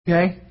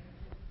Okay?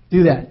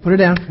 Do that. Put it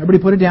down. Everybody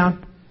put it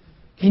down.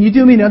 Can you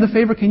do me another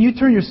favor? Can you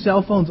turn your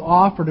cell phones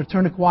off or to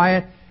turn to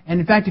quiet? And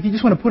in fact, if you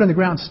just want to put it on the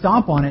ground,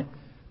 stomp on it,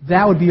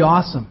 that would be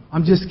awesome.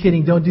 I'm just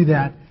kidding. Don't do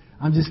that.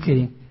 I'm just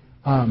kidding.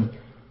 All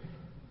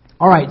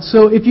right.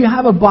 So if you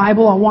have a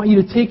Bible, I want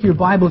you to take your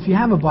Bible, if you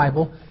have a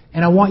Bible,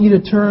 and I want you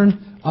to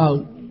turn...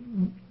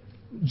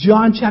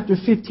 John chapter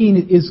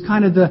 15 is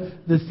kind of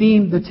the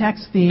theme, the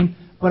text theme,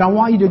 but I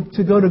want you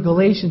to go to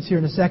Galatians here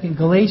in a second.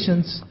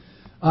 Galatians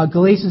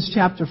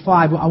chapter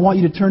 5. I want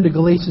you to turn to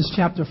Galatians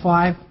chapter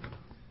 5.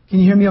 Can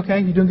you hear me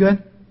okay? You doing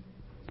good?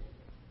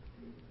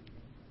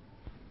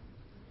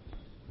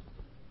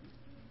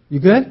 You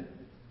good?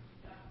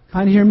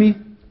 Kind of hear me?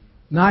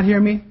 Not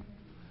hear me?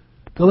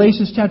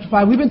 Galatians chapter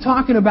 5. We've been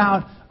talking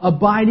about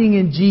abiding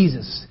in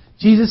Jesus.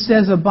 Jesus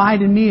says,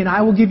 abide in me and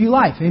I will give you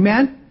life.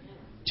 Amen?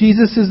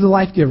 Jesus is the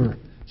life giver.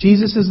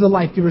 Jesus is the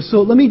life giver.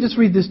 So let me just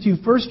read this to you.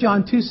 1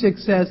 John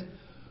 2:6 says,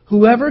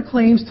 whoever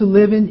claims to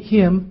live in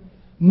Him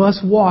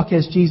must walk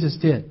as Jesus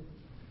did.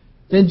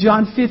 Then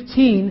John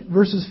 15,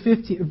 verses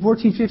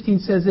 14-15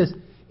 says this,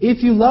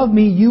 if you love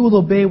me, you will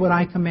obey what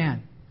I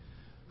command.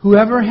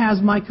 Whoever has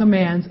my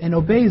commands and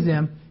obeys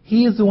them,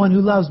 he is the one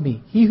who loves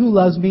me. He who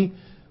loves me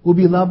will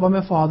be loved by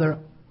my Father.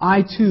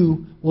 I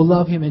too will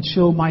love him and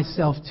show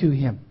myself to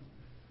him.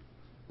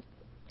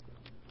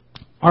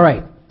 All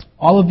right.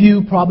 All of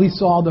you probably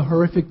saw the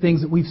horrific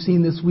things that we've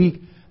seen this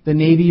week. The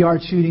Navy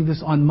Yard shooting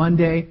this on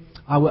Monday.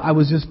 I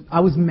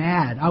was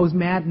mad. I was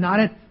mad not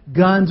at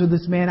guns or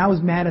this man. I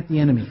was mad at the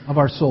enemy of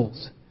our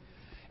souls.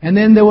 And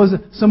then there was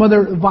some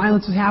other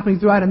violence happening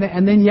throughout.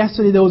 And then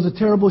yesterday there was a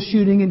terrible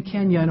shooting in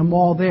Kenya in a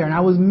mall there. And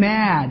I was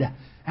mad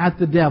at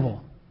the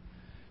devil.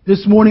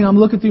 This morning I'm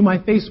looking through my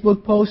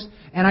Facebook post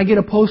and I get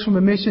a post from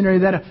a missionary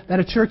that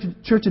a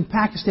church in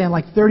Pakistan,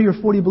 like 30 or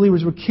 40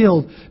 believers were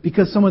killed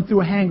because someone threw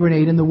a hand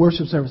grenade in the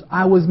worship service.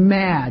 I was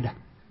mad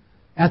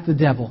at the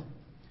devil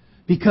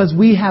because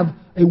we have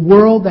a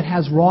world that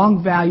has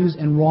wrong values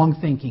and wrong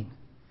thinking.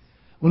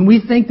 When we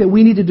think that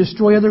we need to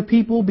destroy other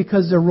people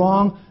because they're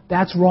wrong,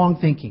 that's wrong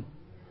thinking.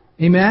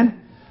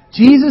 Amen?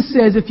 Jesus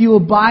says, if you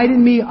abide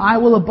in me, I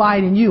will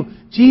abide in you.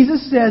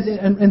 Jesus says,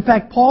 in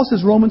fact, Paul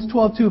says, Romans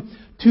 12:2,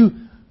 to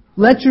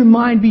let your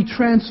mind be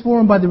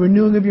transformed by the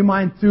renewing of your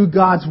mind through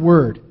God's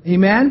Word.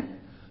 Amen?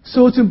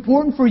 So it's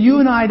important for you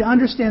and I to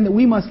understand that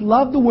we must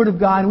love the Word of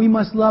God and we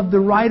must love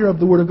the writer of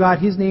the Word of God.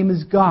 His name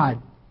is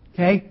God.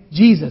 Okay?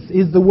 Jesus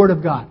is the Word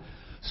of God.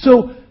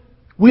 So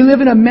we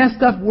live in a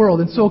messed up world.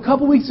 And so a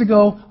couple weeks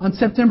ago, on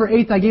September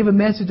 8th, I gave a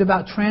message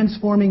about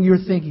transforming your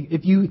thinking.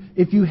 If you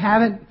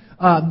haven't,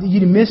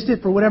 you missed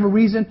it for whatever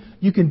reason,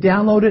 you can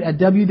download it at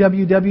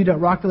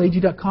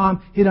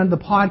www.rockhillag.com. Hit on the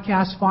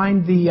podcast,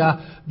 find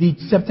the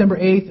September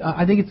 8th.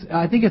 I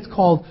think it's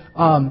called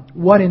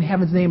What in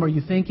Heaven's Name Are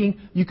You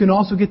Thinking? You can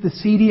also get the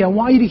CD. I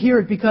want you to hear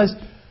it because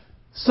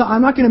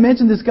I'm not going to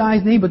mention this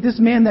guy's name, but this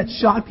man that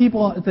shot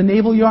people at the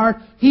Naval Yard,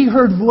 he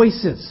heard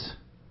voices.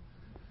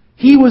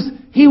 He was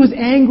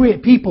angry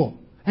at people.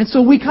 And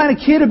so we kind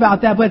of kid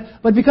about that,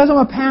 but because I'm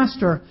a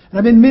pastor and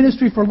I've been in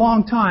ministry for a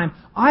long time,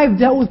 I've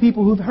dealt with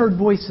people who've heard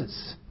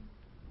voices.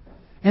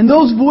 And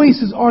those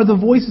voices are the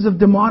voices of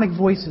demonic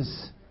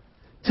voices.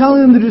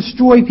 Telling them to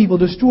destroy people,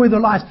 destroy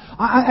their lives.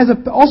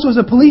 Also as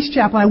a police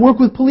chaplain, I work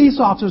with police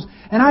officers,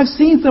 and I've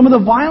seen some of the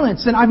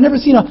violence, and I've never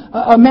seen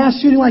a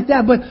mass shooting like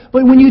that, but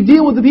when you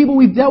deal with the people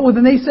we've dealt with,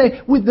 and they say,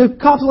 the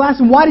cops will ask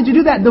them, why did you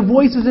do that? The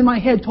voices in my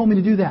head told me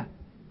to do that.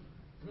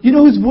 You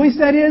know whose voice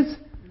that is?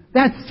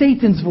 That's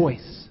Satan's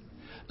voice.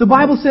 The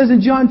Bible says in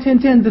John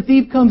 10:10, the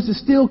thief comes to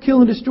steal,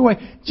 kill, and destroy.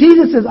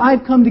 Jesus says,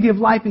 I've come to give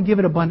life and give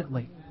it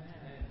abundantly.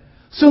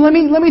 So let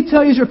me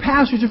tell you as your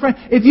pastor, as your friend,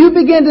 if you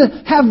begin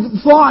to have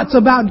thoughts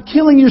about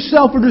killing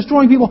yourself or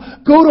destroying people,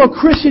 go to a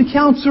Christian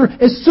counselor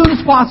as soon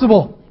as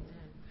possible.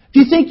 If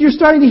you think you're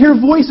starting to hear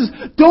voices,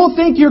 don't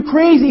think you're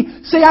crazy.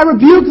 Say, I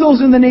rebuke those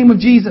in the name of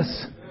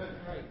Jesus.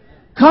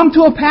 Come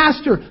to a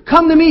pastor.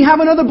 Come to me. Have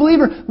another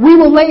believer. We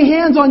will lay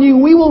hands on you.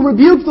 We will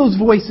rebuke those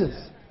voices.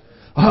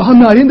 Oh, I'm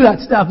not into that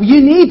stuff. You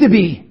need to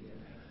be.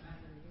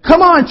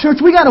 Come on,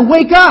 church. We got to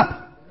wake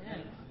up.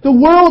 The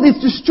world is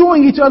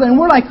destroying each other, and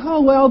we're like,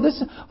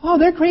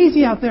 they're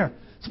crazy out there.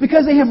 It's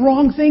because they have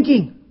wrong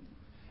thinking.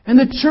 And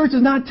the church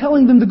is not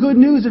telling them the good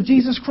news of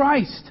Jesus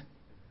Christ.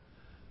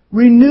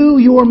 Renew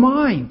your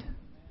mind.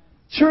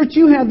 Church,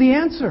 you have the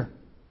answer.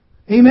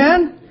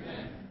 Amen?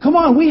 Come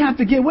on, we have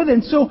to get with it.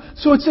 And so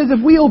it says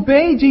if we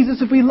obey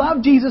Jesus, if we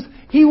love Jesus,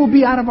 He will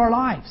be out of our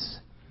lives.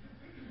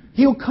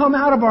 He'll come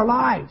out of our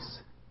lives.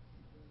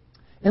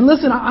 And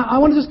listen, I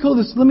want to just close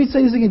this. Let me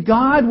say this again.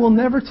 God will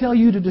never tell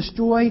you to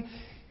destroy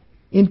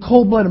in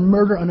cold blood and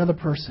murder another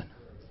person.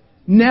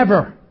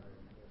 Never.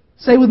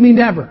 Say with me,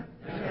 never.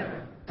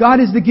 Never. God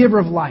is the giver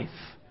of life.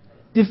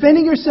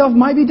 Defending yourself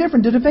might be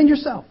different to defend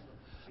yourself.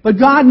 But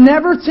God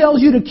never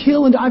tells you to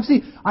kill. And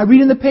I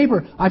read in the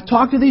paper. I've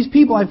talked to these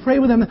people. I've prayed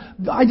with them.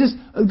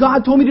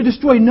 God told me to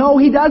destroy. No,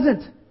 He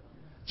doesn't.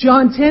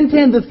 John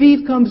 10:10, the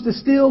thief comes to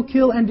steal,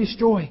 kill, and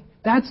destroy.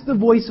 That's the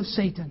voice of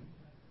Satan.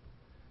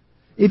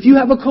 If you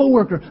have a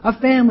coworker, a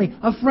family,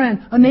 a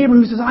friend, a neighbor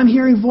who says, I'm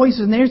hearing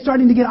voices and they're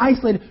starting to get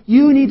isolated,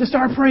 you need to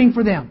start praying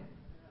for them.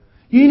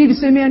 You need to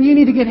say, man, you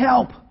need to get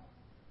help.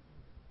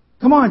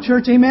 Come on,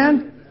 church,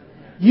 amen?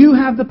 You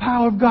have the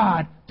power of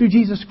God through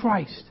Jesus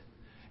Christ.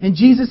 And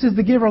Jesus is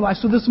the giver of life.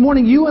 So this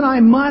morning, you and I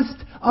must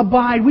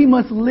abide. We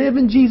must live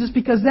in Jesus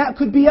because that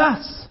could be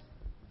us.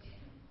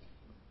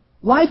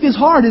 Life is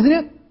hard, isn't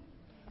it?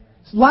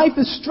 Life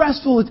is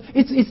stressful.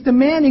 It's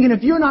demanding. And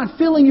if you're not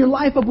filling your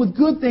life up with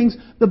good things,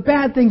 the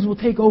bad things will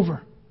take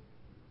over.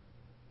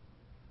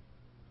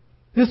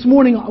 This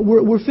morning,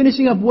 we're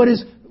finishing up what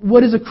is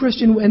a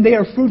Christian, and they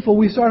are fruitful.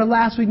 We started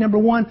last week, number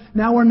 1.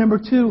 Now we're number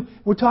 2.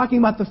 We're talking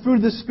about the fruit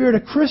of the Spirit.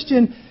 A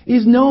Christian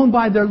is known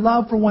by their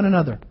love for one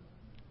another.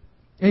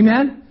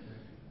 Amen?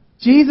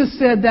 Jesus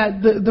said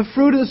that the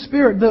fruit of the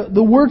Spirit,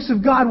 the works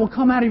of God will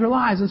come out of your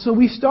lives. And so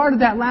we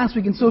started that last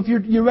week. And so if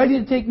you're ready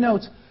to take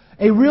notes,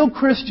 a real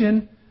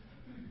Christian,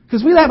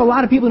 because we have a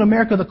lot of people in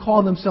America that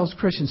call themselves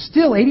Christians.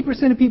 Still,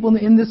 80% of people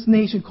in this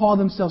nation call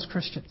themselves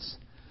Christians.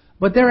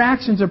 But their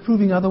actions are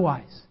proving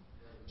otherwise.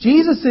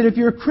 Jesus said if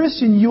you're a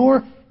Christian,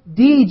 your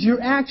deeds, your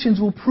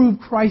actions will prove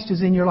Christ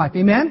is in your life.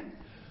 Amen?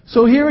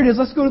 So here it is.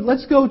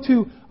 Let's go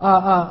to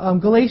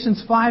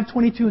Galatians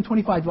 5:22 and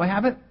 25. Do I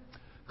have it?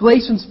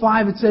 Galatians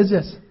 5, it says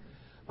this.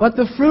 But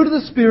the fruit of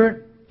the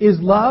Spirit is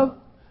love,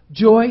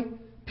 joy,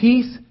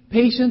 peace,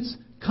 patience,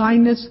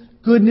 kindness,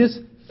 goodness,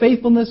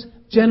 faithfulness,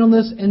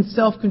 gentleness, and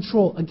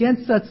self-control.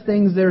 Against such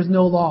things there is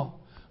no law.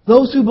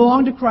 Those who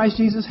belong to Christ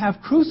Jesus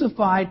have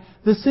crucified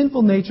the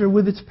sinful nature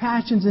with its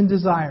passions and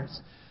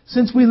desires.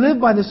 Since we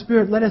live by the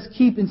Spirit, let us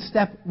keep in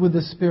step with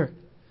the Spirit.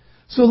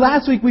 So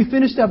last week we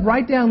finished up.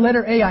 Write down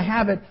letter A. I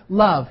have it.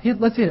 Love.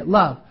 Let's hit it.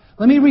 Love.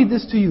 Let me read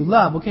this to you.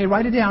 Love. Okay,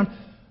 write it down.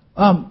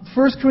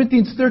 1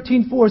 Corinthians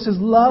 13:4 says,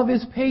 love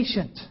is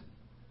patient.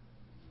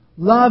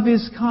 Love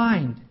is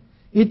kind.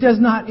 It does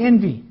not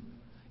envy.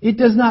 It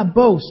does not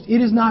boast.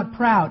 It is not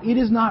proud. It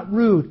is not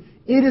rude.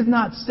 It is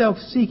not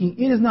self-seeking.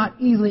 It is not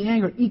easily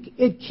angered.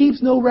 It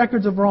keeps no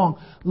records of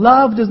wrong.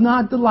 Love does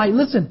not delight.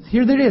 Listen,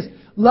 here it is.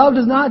 Love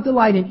does not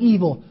delight in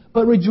evil,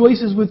 but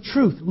rejoices with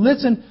truth.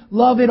 Listen,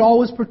 love, it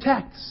always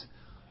protects.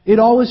 It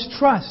always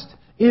trusts.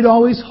 It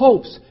always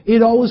hopes.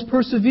 It always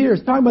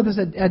perseveres. Talking about this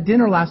at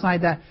dinner last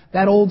night,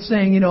 that old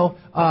saying,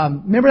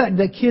 remember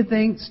that kid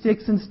thing,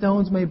 sticks and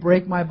stones may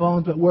break my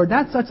bones, but word,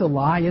 that's such a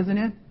lie, isn't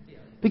it?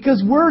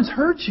 Because words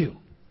hurt you.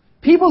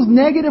 People's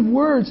negative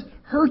words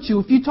hurt you.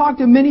 If you talk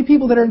to many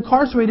people that are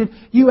incarcerated,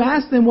 you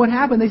ask them what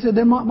happened. They said,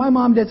 my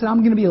mom and dad said, I'm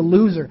going to be a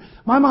loser.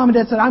 My mom and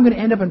dad said, I'm going to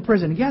end up in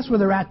prison. And guess where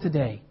they're at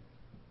today?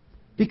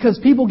 Because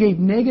people gave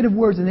negative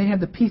words and they had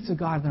the peace of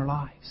God in their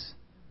lives.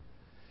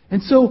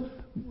 And so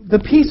the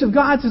peace of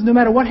God says no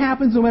matter what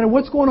happens, no matter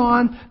what's going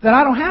on, that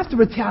I don't have to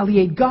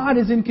retaliate. God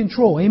is in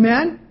control.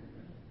 Amen?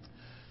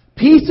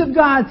 Peace of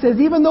God says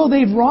even though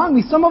they've wronged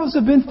me, some of us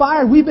have been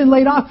fired, we've been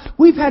laid off,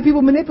 we've had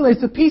people manipulate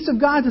us. The peace of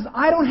God says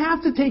I don't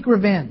have to take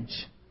revenge.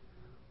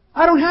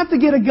 I don't have to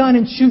get a gun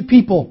and shoot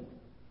people.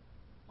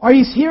 Are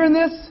you hearing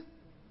this?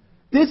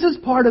 This is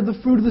part of the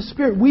fruit of the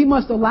Spirit. We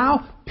must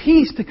allow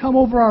peace to come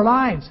over our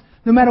lives.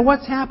 No matter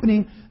what's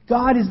happening,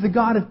 God is the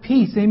God of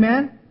peace.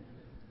 Amen?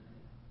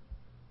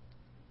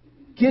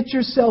 Get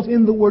yourself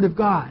in the Word of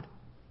God.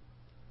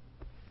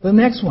 The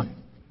next one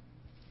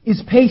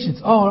is patience.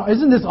 Oh,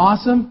 isn't this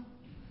awesome?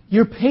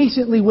 You're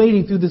patiently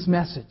waiting through this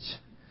message.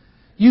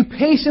 You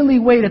patiently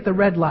wait at the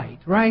red light,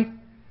 right?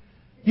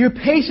 You're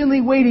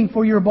patiently waiting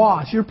for your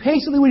boss. You're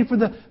patiently waiting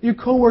for your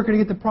coworker to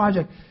get the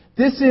project.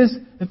 This is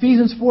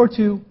Ephesians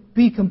 4:2.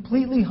 Be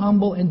completely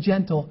humble and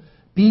gentle.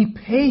 Be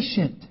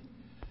patient,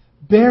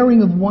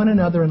 bearing of one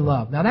another in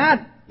love. Now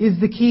that is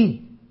the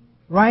key,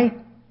 right?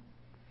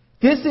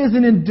 This is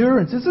an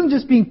endurance. This isn't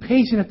just being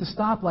patient at the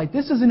stoplight.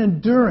 This is an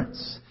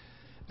endurance.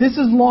 This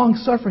is long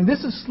suffering.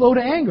 This is slow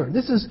to anger.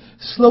 This is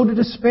slow to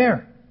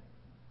despair.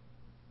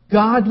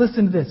 God,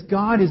 listen to this.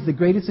 God is the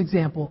greatest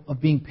example of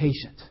being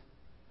patient.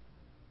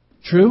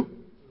 True?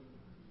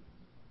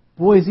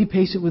 Boy, is He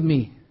patient with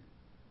me.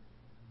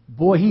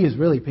 Boy, He is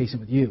really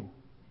patient with you.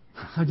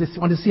 I just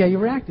wanted to see how you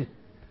reacted.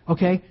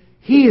 Okay?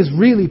 He is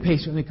really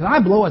patient with me because I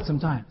blow it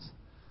sometimes.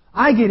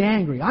 I get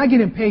angry. I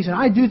get impatient.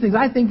 I do things.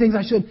 I think things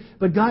I should.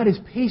 But God is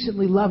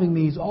patiently loving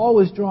me. He's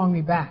always drawing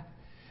me back.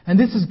 And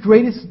this is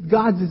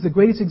God is the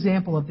greatest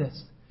example of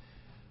this.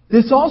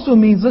 This also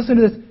means, listen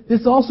to this,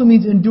 this also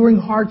means enduring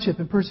hardship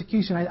and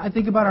persecution. I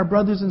think about our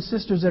brothers and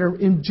sisters that are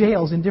in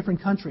jails in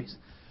different countries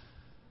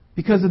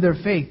because of their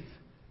faith,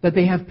 that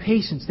they have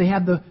patience. They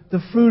have the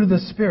fruit of the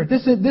Spirit.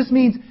 This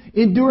means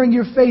enduring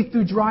your faith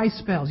through dry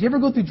spells. You ever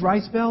go through dry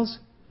spells?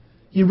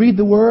 You read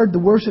the Word, the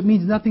worship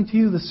means nothing to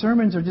you, the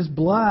sermons are just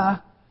blah.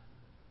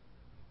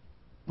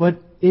 But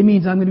it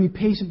means I'm going to be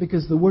patient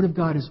because the Word of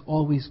God is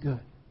always good.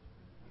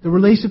 The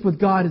relationship with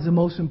God is the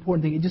most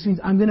important thing. It just means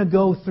I'm going to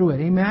go through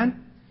it.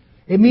 Amen?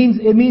 It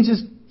means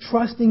just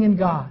trusting in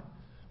God.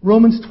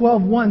 Romans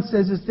 12:1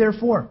 says this,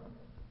 therefore,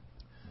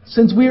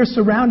 since we are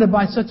surrounded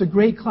by such a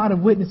great cloud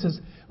of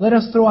witnesses, let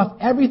us throw off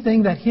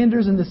everything that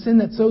hinders and the sin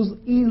that so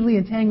easily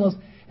entangles,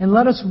 and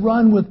let us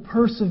run with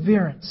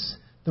perseverance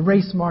the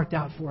race marked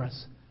out for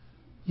us.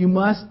 You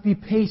must be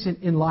patient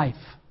in life.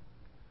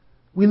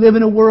 We live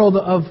in a world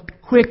of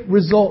quick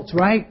results,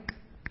 right?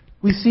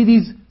 We see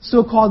these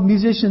so-called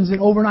musicians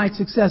and overnight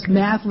success,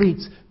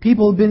 mathletes,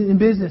 people who have been in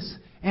business.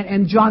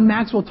 And John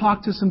Maxwell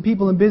talked to some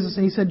people in business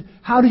and he said,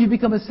 how did you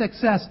become a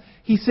success?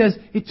 He says,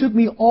 it took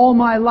me all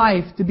my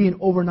life to be an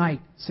overnight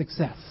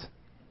success.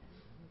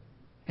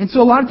 And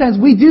so a lot of times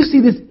we do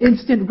see this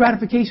instant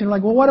gratification. We're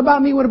like, well, what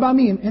about me? What about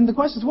me? And the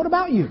question is, what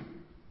about you?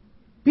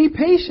 Be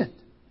patient.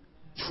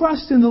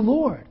 Trust in the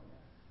Lord.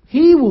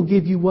 He will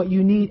give you what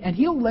you need and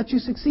He'll let you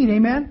succeed.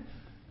 Amen?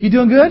 You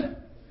doing good?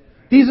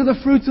 These are the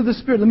fruits of the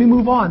Spirit. Let me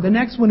move on. The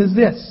next one is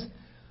this.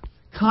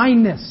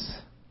 Kindness.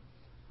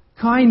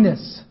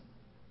 Kindness.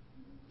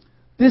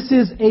 This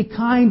is a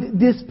kind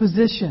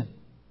disposition.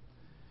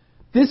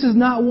 This is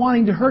not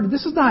wanting to hurt.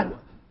 This is not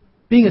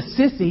being a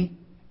sissy.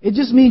 It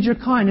just means you're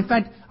kind. In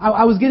fact,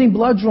 I was getting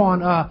blood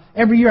drawn.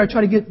 Every year I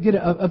try to get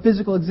a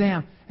physical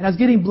exam. And I was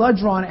getting blood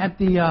drawn at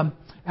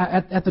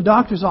the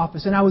doctor's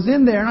office. And I was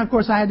in there, and of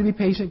course I had to be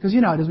patient, because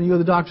you know how it is when you go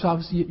to the doctor's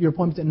office, your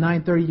appointment's at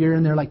 9:30, you're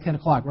in there like 10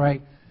 o'clock,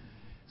 right?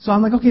 So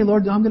I'm like, okay,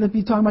 Lord, I'm going to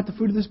be talking about the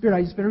fruit of the Spirit.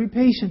 I just better be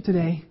patient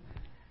today.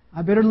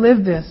 I better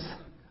live this.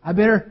 I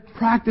better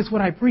practice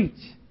what I preach.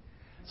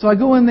 So I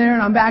go in there,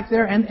 and I'm back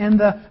there, and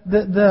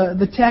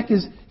the tech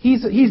is,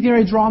 he's getting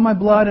ready to draw my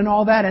blood and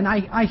all that, and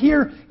I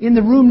hear in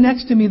the room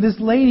next to me this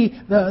lady,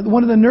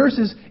 one of the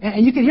nurses,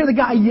 and you can hear the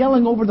guy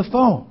yelling over the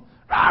phone.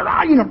 Rah,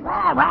 rah, you know,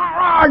 rah, rah,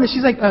 rah. And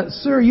she's like,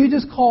 sir, you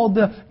just called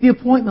the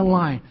appointment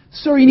line.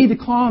 Sir, you need to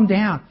calm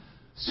down.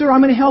 Sir,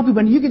 I'm going to help you.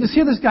 But you can just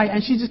hear this guy,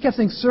 and she just kept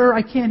saying, sir,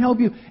 I can't help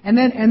you. And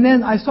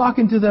then I was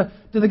talking to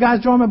the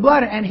guys drawing my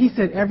blood, and he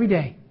said, every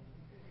day.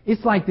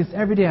 It's like this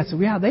every day. I said,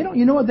 yeah, they don't,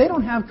 you know what? They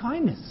don't have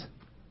kindness.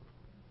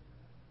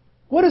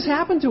 What has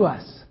happened to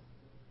us?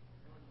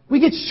 We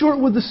get short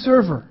with the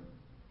server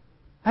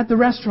at the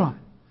restaurant.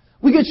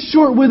 We get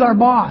short with our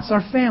boss,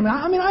 our family.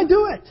 I mean, I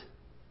do it.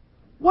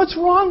 What's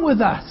wrong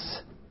with us?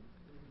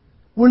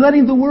 We're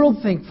letting the world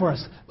think for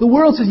us. The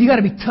world says you got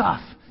to be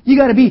tough. You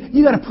got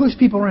to push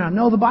people around.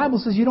 No, the Bible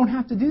says you don't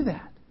have to do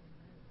that.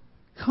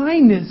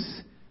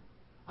 Kindness.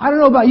 I don't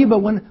know about you, but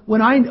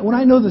when I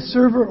know the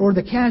server or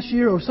the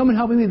cashier or someone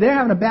helping me, they're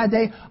having a bad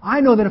day,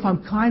 I know that if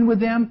I'm kind with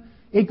them,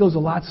 it goes a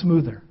lot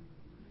smoother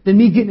than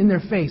me getting in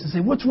their face and say,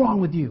 what's wrong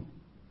with you?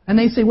 And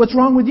they say, what's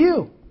wrong with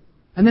you?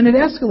 And then it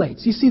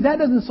escalates. You see, that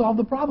doesn't solve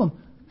the problem.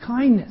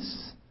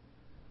 Kindness.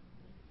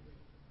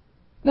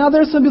 Now,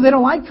 there's some people, they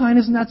don't like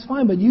kindness, and that's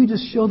fine, but you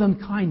just show them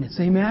kindness.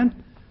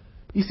 Amen?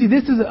 You see,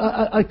 this is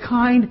a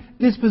kind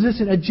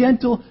disposition, a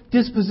gentle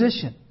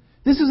disposition.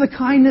 This is a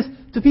kindness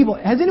to people.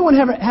 Has anyone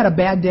ever had a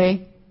bad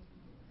day?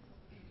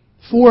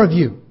 4 of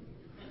you.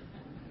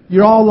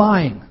 You're all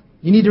lying.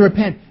 You need to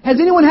repent. Has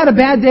anyone had a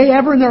bad day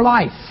ever in their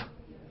life?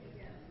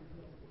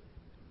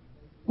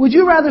 Would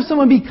you rather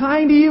someone be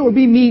kind to you or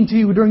be mean to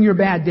you during your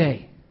bad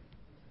day?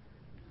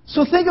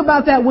 So think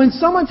about that. When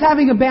someone's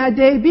having a bad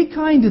day, be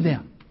kind to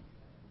them.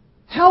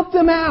 Help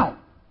them out.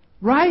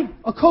 Right?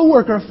 A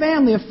coworker, a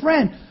family, a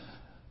friend,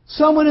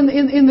 someone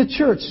in the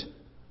church.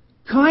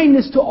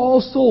 Kindness to all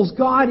souls.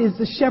 God is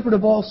the shepherd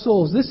of all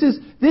souls. This is,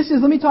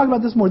 let me talk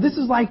about this more. This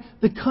is like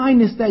the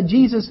kindness that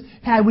Jesus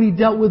had when He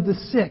dealt with the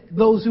sick,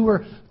 those who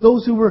were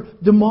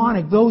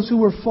demonic, those who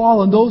were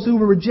fallen, those who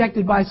were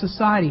rejected by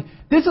society.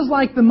 This is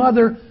like the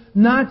mother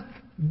not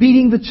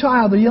beating the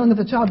child or yelling at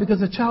the child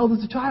because the child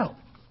is a child.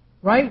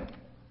 Right?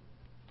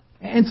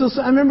 And so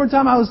I remember a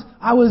time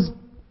I was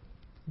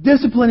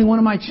disciplining one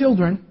of my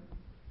children,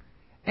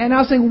 and I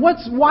was saying,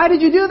 why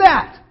did you do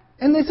that?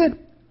 And they said,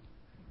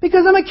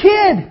 because I'm a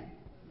kid.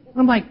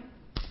 I'm like,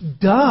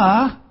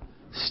 duh,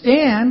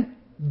 Stan,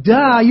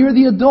 duh, you're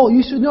the adult.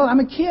 You should know.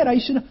 I'm a kid. I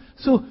should know.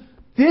 So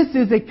this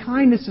is a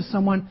kindness to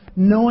someone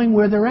knowing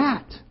where they're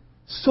at,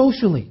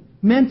 socially,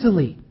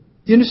 mentally.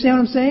 Do you understand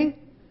what I'm saying?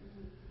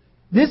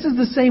 This is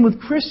the same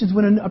with Christians.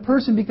 When a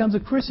person becomes a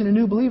Christian, a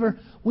new believer,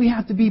 we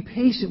have to be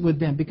patient with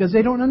them because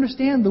they don't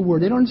understand the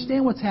Word. They don't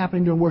understand what's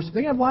happening during worship.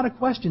 They have a lot of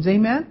questions.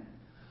 Amen?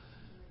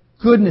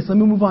 Goodness. Let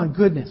me move on.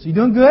 Goodness. Are you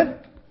doing good?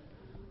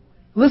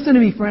 Listen to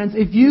me, friends.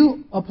 If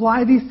you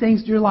apply these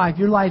things to your life's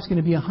going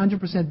to be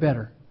 100%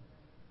 better.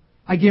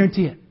 I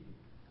guarantee it.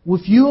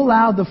 If you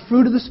allow the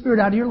fruit of the Spirit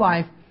out of your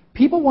life,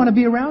 people want to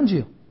be around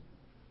you.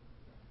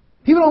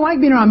 People don't like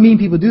being around mean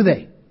people, do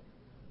they?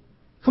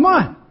 Come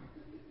on.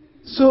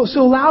 So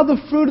allow the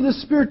fruit of the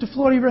Spirit to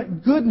flow to your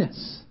life.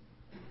 Goodness.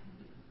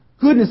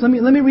 Goodness. Let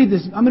me read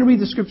this. I'm going to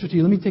read the scripture to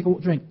you. Let me take a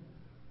drink.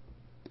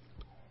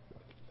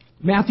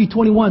 Matthew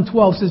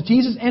 21:12 says,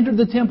 Jesus entered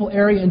the temple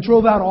area and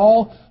drove out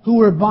all who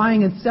were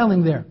buying and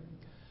selling there.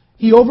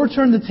 He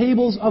overturned the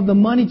tables of the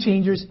money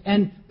changers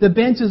and the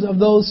benches of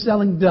those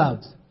selling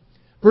doves.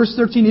 Verse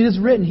 13, it is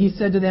written, He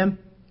said to them,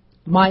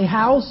 My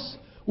house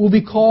will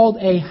be called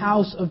a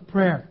house of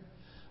prayer,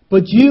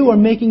 but you are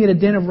making it a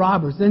den of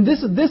robbers. And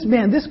this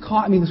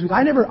caught me this week.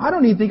 I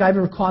don't even think I've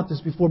ever caught this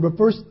before, but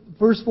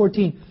verse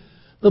 14,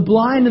 the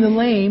blind and the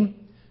lame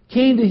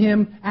came to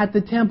Him at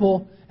the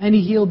temple and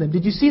He healed them.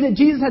 Did you see that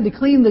Jesus had to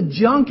clean the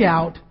junk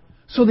out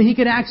so that He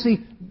could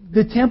actually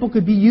the temple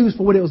could be used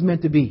for what it was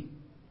meant to be.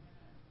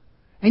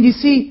 And you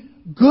see,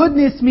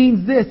 goodness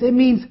means this. It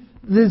means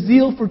the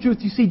zeal for truth.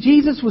 You see,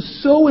 Jesus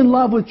was so in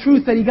love with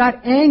truth that He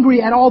got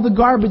angry at all the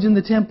garbage in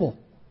the temple.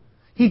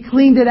 He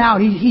cleaned it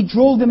out. He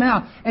drove them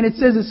out. And it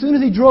says as soon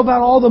as He drove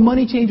out all the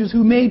money changers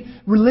who made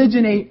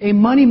religion a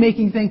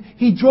money-making thing,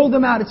 He drove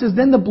them out. It says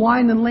then the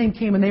blind and lame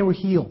came and they were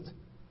healed.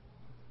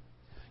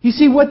 You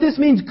see, what this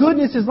means,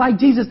 goodness is like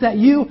Jesus, that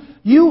you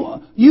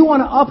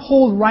want to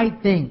uphold right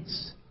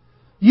things.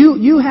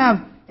 You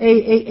have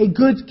a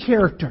good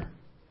character.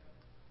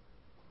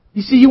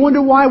 You see, you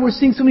wonder why we're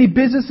seeing so many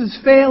businesses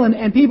fail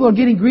and people are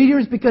getting greedier.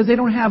 It's because they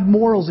don't have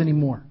morals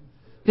anymore.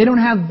 They don't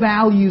have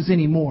values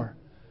anymore.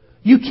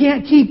 You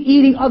can't keep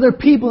eating other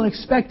people and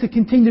expect to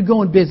continue to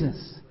go in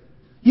business.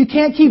 You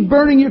can't keep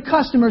burning your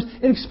customers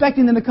and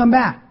expecting them to come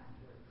back.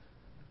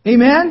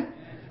 Amen?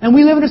 And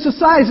we live in a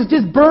society that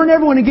says just burn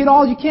everyone and get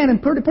all you can,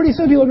 and pretty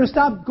soon people are going to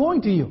stop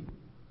going to you.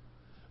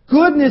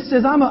 Goodness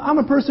says, I'm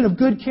a person of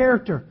good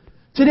character.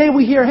 Today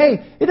we hear,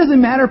 hey, it doesn't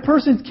matter, a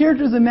person's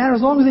character doesn't matter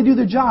as long as they do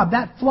their job.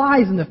 That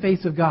flies in the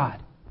face of God.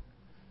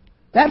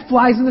 That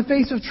flies in the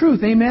face of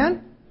truth.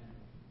 Amen?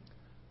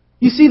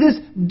 You see, this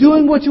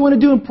doing what you want to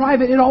do in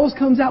private, it always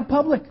comes out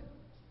public.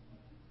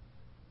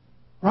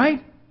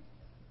 Right?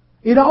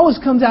 It always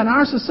comes out. And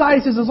our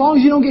society says as long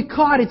as you don't get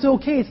caught, it's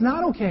okay. It's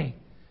not okay.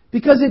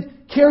 Because it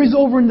carries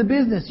over in the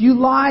business. You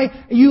lie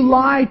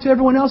to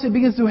everyone else, it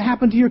begins to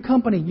happen to your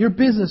company, your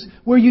business,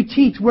 where you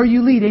teach, where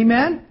you lead.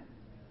 Amen?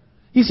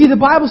 You see, the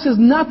Bible says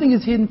nothing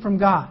is hidden from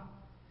God.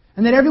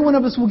 And that every one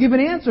of us will give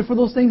an answer for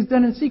those things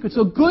done in secret.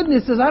 So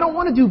goodness says, I don't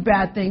want to do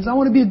bad things. I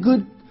want to be a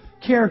good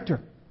character.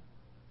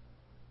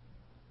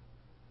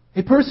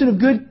 A person of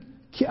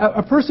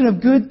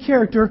good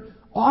character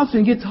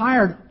often gets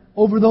hired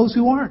over those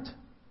who aren't.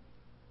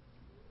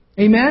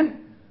 Amen?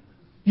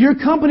 Your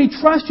company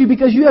trusts you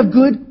because you have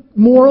good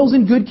morals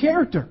and good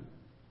character.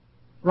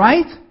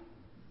 Right?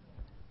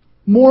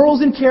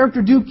 Morals and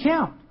character do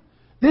count.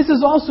 This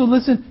is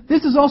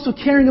also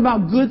caring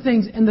about good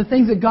things and the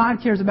things that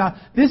God cares about.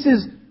 This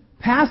is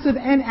passive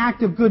and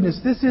active goodness.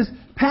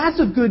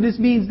 Passive goodness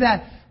means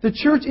that the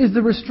church is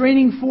the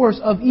restraining force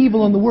of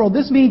evil in the world.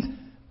 This means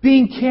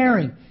being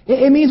caring.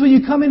 It means when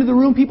you come into the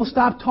room, people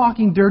stop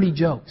talking dirty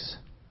jokes.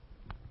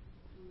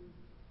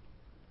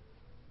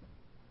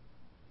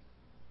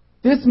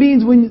 This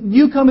means when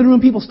you come into the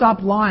room, people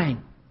stop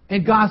lying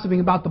and gossiping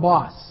about the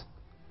boss.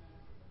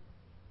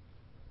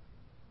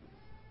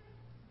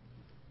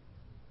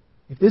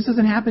 If this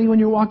isn't happening when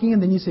you're walking in,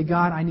 then you say,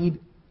 God, I need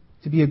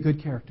to be a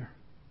good character.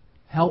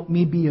 Help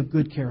me be a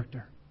good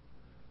character.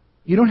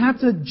 You don't have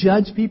to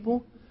judge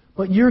people,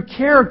 but your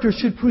character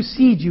should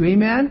precede you.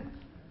 Amen?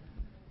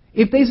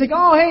 If they say,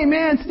 oh, hey,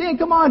 man, Stan,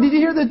 come on, did you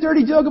hear the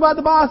dirty joke about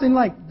the boss? And you're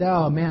like,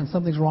 oh, man,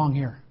 something's wrong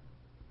here.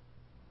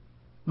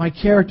 My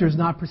character is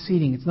not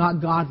preceding. It's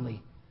not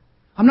godly.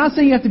 I'm not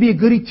saying you have to be a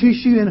goody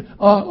two-shoe and,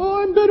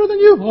 I'm better than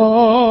you.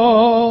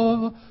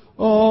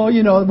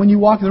 When you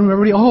walk in the room,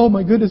 everybody, oh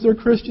my goodness, they're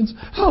Christians.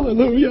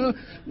 Hallelujah.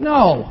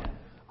 No.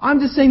 I'm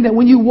just saying that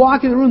when you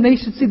walk in the room, they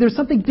should see there's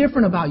something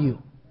different about you.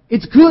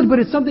 It's good, but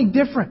it's something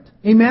different.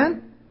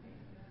 Amen?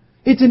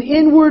 It's an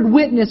inward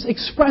witness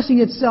expressing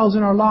itself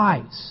in our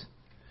lives.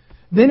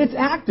 Then it's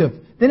active.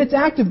 Then it's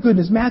active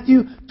goodness.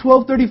 Matthew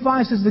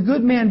 12:35 says, the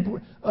good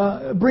man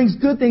brings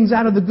good things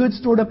out of the good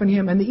stored up in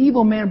him, and the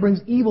evil man brings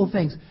evil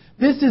things.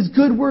 This is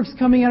good works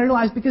coming out of your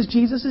lives because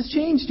Jesus has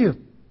changed you.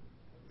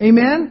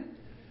 Amen?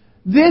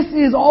 This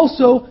is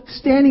also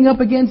standing up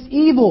against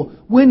evil.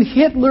 When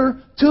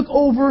Hitler took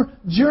over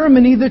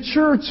Germany, the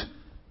church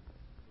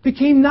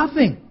became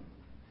nothing.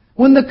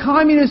 When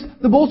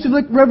the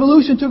Bolshevik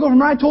Revolution took over,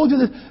 remember I told you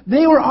this,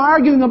 they were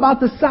arguing about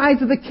the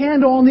size of the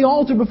candle on the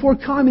altar before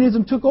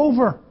communism took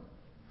over.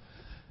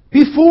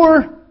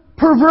 Before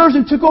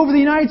perversion took over the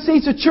United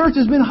States, the church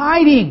has been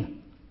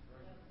hiding.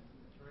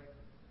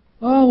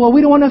 Oh, well,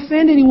 we don't want to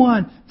offend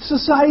anyone.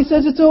 Society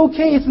says it's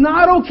okay. It's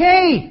not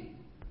okay.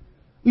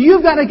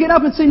 You've got to get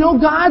up and say, no,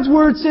 God's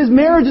Word says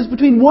marriage is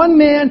between one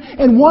man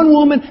and one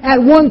woman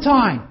at one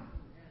time.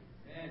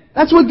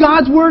 That's what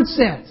God's Word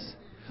says.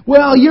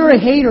 Well, you're a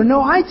hater.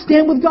 No, I'd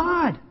stand with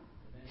God.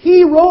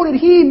 He wrote it.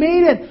 He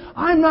made it.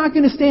 I'm not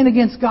going to stand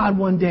against God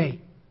one day.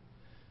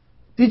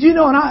 Did you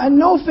know, and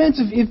no offense,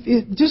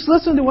 if just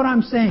listen to what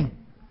I'm saying.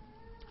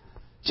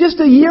 Just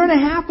a year and a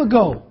half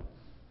ago,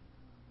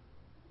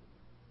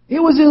 it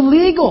was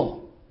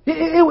illegal.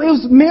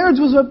 Marriage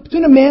was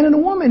between a man and a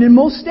woman in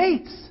most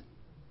states.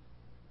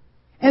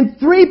 And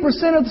 3%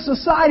 of the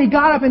society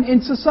got up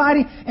in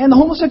society, and the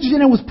homosexual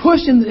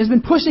agenda has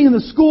been pushing in the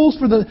schools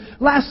for the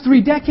last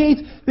 3 decades,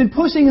 been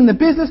pushing in the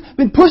business,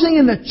 been pushing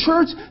in the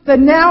church, that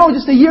now,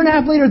 just a year and a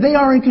half later, they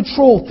are in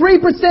control.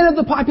 3% of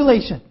the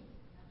population.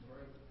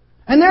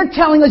 And they're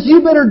telling us,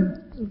 you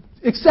better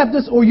accept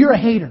this or you're a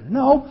hater.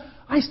 No,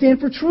 I stand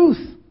for truth.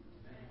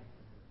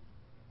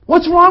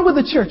 What's wrong with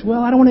the church?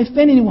 Well, I don't want to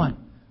offend anyone.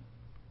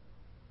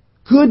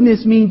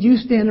 Goodness means you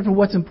stand up for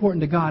what's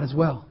important to God as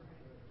well.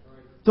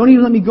 Don't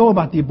even let me go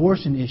about the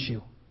abortion issue.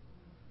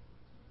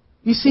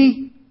 You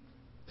see,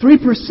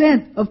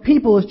 3% of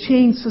people have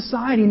changed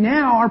society.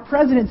 Now our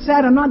president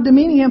said, I'm not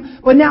demeaning him,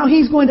 but now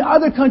he's going to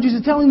other countries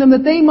and telling them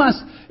that they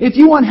must, if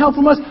you want help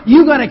from us,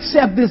 you got to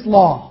accept this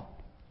law.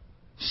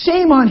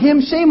 Shame on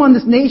him, shame on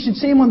this nation,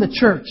 shame on the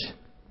church.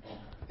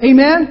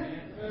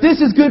 Amen? This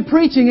is good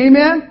preaching.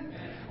 Amen?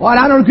 Well,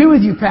 I don't agree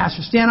with you,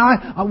 Pastor Stan.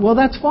 Well,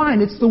 that's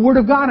fine. It's the Word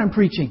of God I'm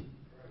preaching.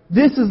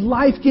 This is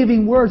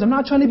life-giving words. I'm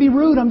not trying to be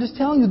rude. I'm just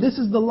telling you, this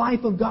is the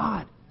life of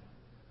God.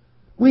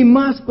 We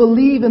must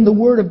believe in the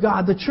Word of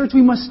God. The church,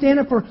 we must stand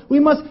up for, we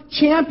must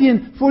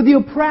champion for the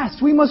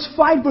oppressed. We must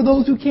fight for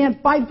those who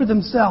can't fight for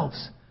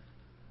themselves.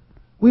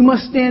 We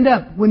must stand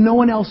up when no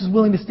one else is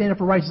willing to stand up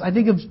for righteousness. I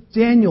think of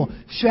Daniel,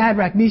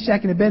 Shadrach,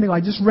 Meshach, and Abednego.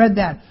 I just read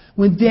that.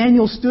 When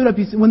Daniel stood up,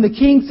 he said, when the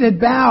king said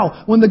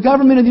bow, when the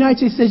government of the United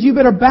States says you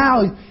better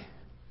bow,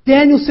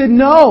 Daniel said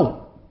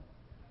no.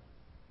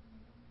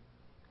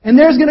 And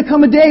there's going to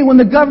come a day when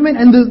the government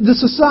and the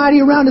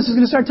society around us is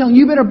going to start telling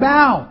you better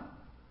bow.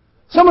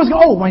 Someone's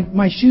going, oh,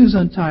 my shoe's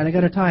untied. I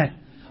got to tie it.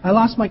 I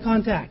lost my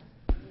contact.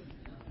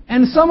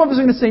 And some of us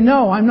are going to say,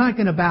 no, I'm not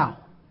going to bow.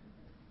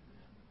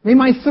 They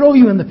might throw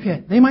you in the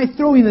pit. They might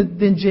throw you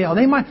in jail.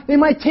 They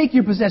might take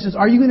your possessions.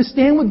 Are you going to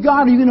stand with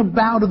God or are you going to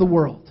bow to the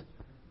world?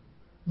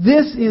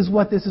 This is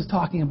what this is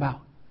talking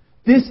about.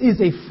 This is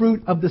a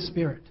fruit of the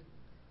Spirit.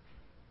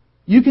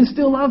 You can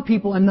still love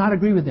people and not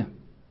agree with them.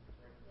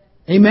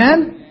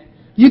 Amen?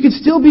 You can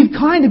still be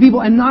kind to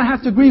people and not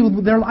have to agree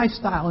with their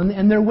lifestyle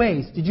and their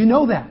ways. Did you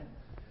know that?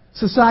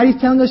 Society's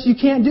telling us you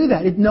can't do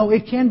that. No,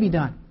 it can be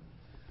done.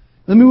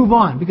 Let me move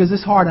on, because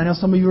it's hard. I know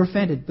some of you are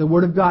offended. The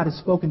Word of God has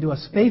spoken to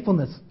us.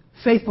 Faithfulness.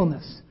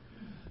 Faithfulness.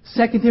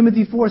 2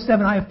 Timothy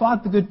 4:7, I have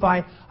fought the good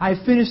fight. I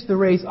have finished the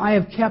race. I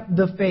have kept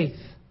the faith.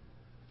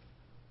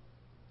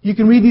 You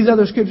can read these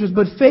other scriptures,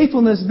 but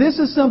faithfulness, this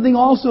is something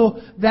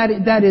also that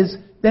has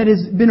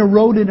been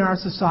eroded in our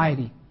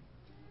society.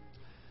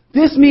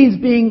 This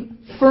means being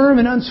firm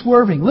and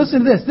unswerving.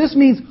 Listen to this. This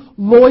means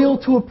loyal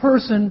to a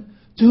person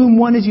to whom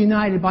one is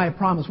united by a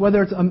promise.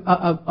 Whether it's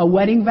a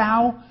wedding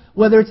vow,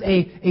 whether it's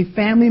a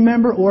family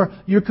member, or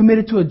you're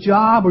committed to a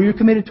job, or you're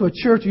committed to a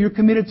church, or you're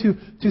committed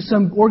to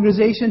some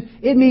organization.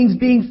 It means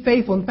being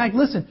faithful. In fact,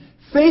 listen.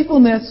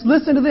 Faithfulness,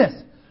 listen to this.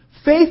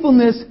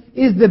 Faithfulness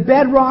is the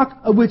bedrock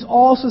of which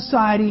all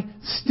society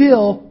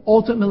still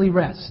ultimately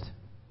rests.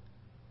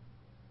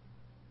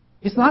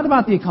 It's not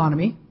about the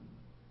economy.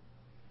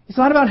 It's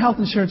not about health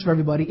insurance for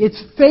everybody.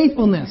 It's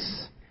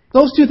faithfulness.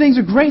 Those two things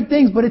are great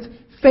things, but it's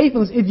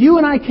faithfulness. If you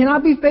and I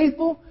cannot be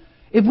faithful,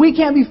 if we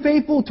can't be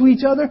faithful to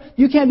each other,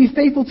 you can't be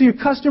faithful to your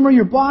customer,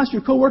 your boss,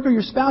 your coworker,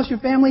 your spouse, your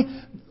family,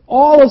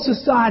 all of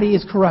society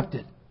is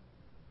corrupted.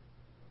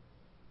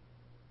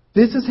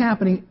 This is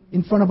happening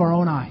in front of our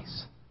own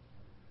eyes.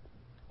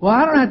 Well,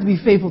 I don't have to be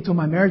faithful to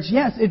my marriage.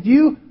 Yes, if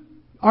you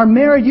are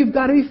married, you've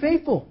got to be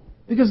faithful,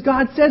 because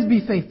God says be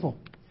faithful.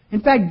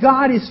 In fact,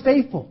 God is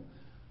faithful.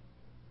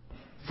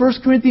 1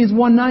 Corinthians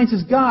 1:9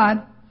 says,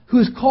 God, who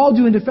has called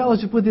you into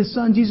fellowship with His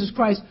Son, Jesus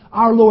Christ,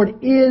 our Lord,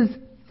 is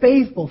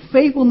faithful.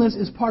 Faithfulness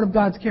is part of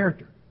God's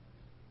character.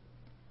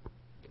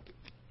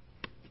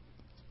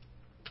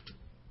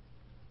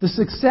 The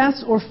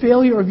success or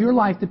failure of your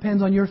life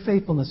depends on your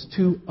faithfulness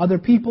to other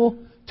people,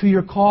 to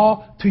your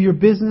call, to your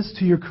business,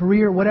 to your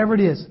career, whatever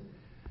it is.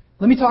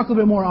 Let me talk a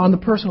little bit more on the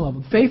personal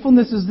level.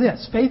 Faithfulness is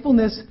this.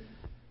 Faithfulness,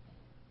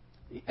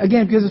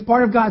 again, because it's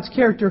part of God's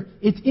character,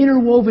 it's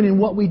interwoven in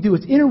what we do.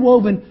 It's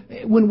interwoven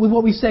with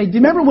what we say. Do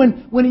you remember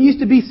when it used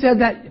to be said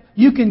that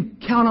you can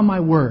count on my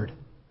word?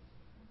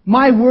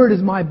 My word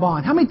is my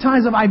bond. How many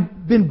times have I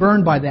been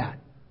burned by that?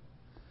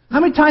 How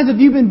many times have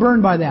you been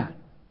burned by that?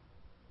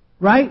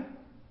 Right?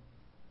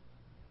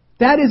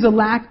 That is a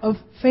lack of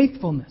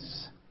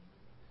faithfulness.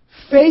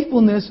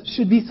 Faithfulness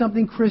should be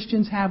something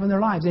Christians have in their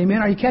lives. Amen?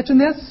 Are you catching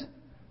this?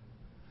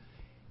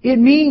 It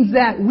means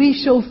that we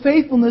show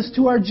faithfulness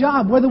to our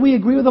job, whether we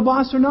agree with the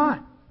boss or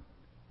not.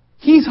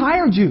 He's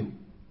hired you,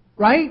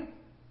 right?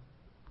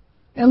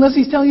 Unless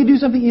he's telling you to do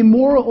something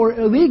immoral or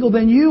illegal,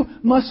 then you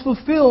must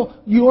fulfill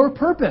your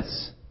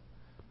purpose.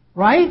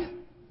 Right?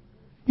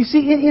 You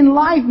see, in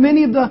life,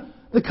 many of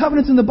the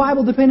covenants in the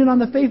Bible depended on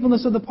the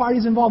faithfulness of the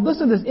parties involved.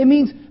 Listen to this. It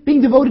means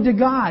being devoted to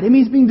God. It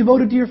means being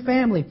devoted to your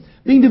family.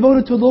 Being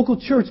devoted to a local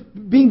church.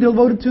 Being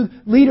devoted to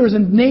leaders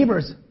and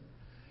neighbors.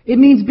 It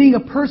means being a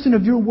person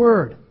of your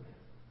word.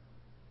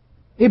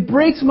 It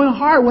breaks my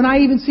heart when I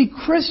even see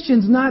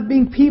Christians not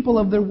being people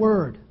of their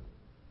word.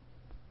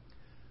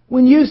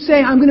 When you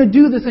say, I'm going to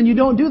do this, and you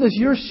don't do this,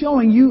 you're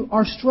showing you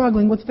are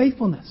struggling with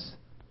faithfulness.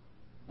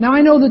 Now,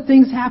 I know that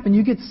things happen.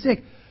 You get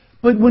sick.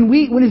 But when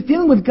it's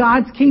dealing with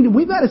God's kingdom,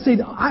 we've got to say,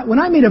 when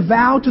I made a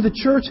vow to the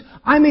church,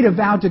 I made a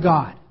vow to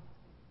God.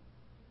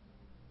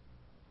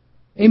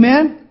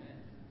 Amen?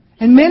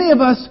 And many of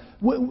us,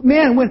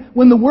 man,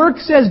 when the work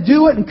says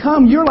do it and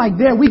come, you're like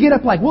there. We'll get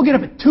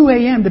up at 2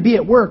 a.m. to be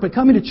at work, but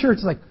coming to church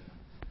is like,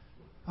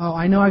 oh,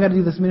 I know I got to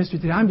do this ministry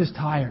today. I'm just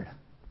tired.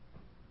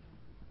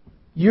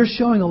 You're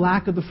showing a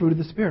lack of the fruit of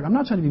the Spirit. I'm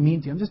not trying to be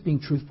mean to you. I'm just being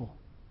truthful.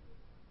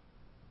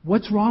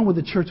 What's wrong with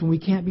the church when we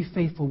can't be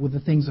faithful with the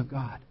things of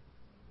God?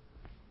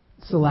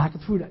 It's the lack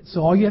of fruit.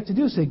 So all you have to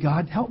do is say,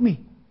 God, help me.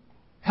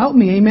 Help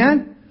me,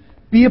 amen?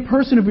 Be a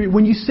person of,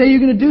 when you say you're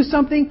going to do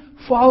something,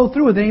 follow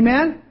through with it,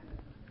 amen?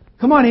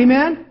 Come on,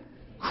 amen?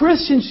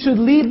 Christians should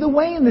lead the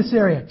way in this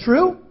area.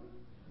 True?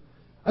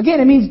 Again,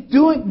 it means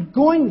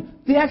going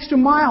the extra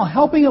mile,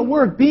 helping at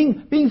work,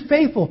 being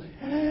faithful.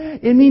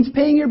 It means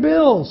paying your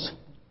bills.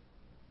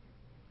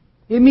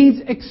 It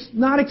means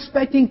not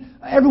expecting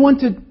everyone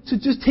to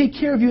just take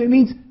care of you. It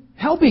means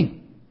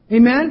helping.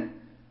 Amen?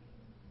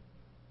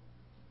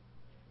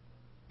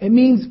 It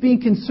means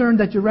being concerned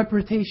that your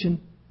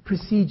reputation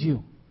precedes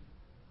you.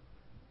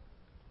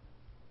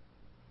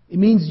 It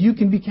means you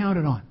can be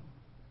counted on.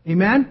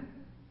 Amen?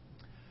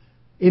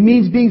 It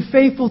means being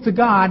faithful to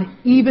God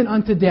even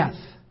unto death.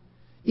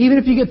 Even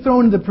if you get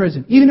thrown into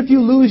prison. Even if you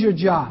lose your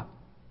job.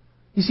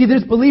 You see,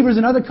 there's believers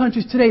in other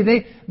countries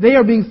today, they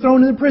are being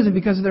thrown into prison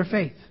because of their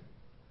faith.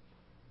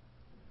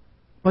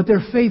 But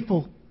they're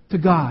faithful to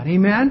God.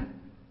 Amen?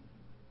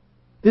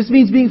 This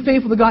means being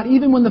faithful to God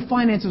even when the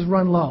finances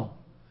run low.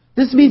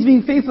 This means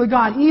being faithful to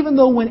God even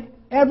though when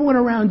everyone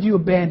around you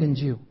abandons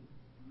you.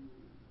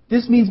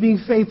 This means being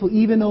faithful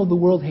even though the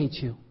world hates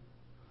you.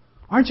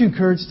 Aren't you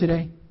encouraged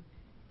today?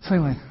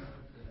 Saying like,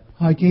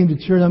 oh, I came to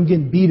church, I'm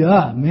getting beat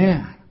up,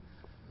 man.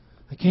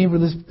 I came for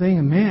this thing,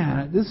 and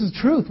man, this is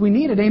truth. We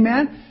need it,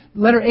 amen?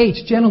 Letter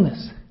H,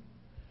 gentleness.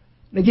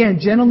 And again,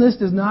 gentleness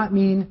does not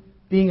mean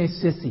being a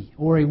sissy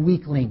or a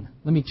weakling.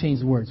 Let me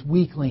change the words.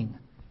 Weakling.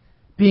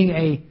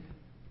 Being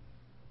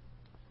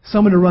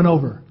someone to run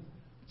over.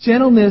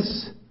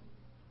 Gentleness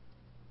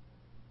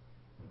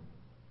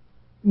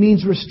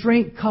means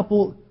restraint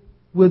coupled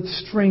with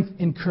strength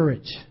and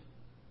courage.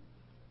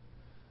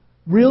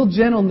 Real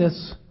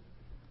gentleness,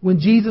 when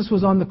Jesus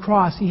was on the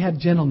cross, He had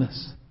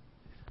gentleness.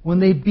 When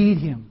they beat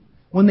Him,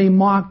 when they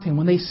mocked Him,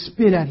 when they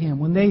spit at Him,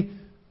 when they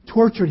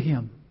tortured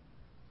Him,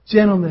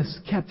 gentleness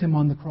kept Him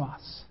on the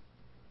cross.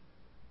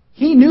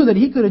 He knew that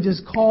He could have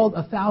just called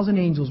 1,000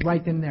 angels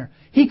right then and there.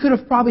 He could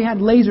have probably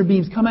had laser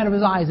beams come out of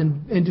His eyes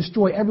and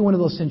destroy every one of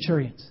those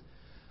centurions.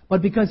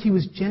 But because He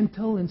was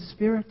gentle in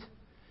spirit,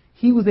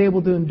 He was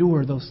able to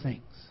endure those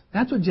things.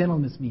 That's what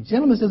gentleness means.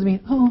 Gentleness doesn't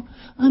mean, oh,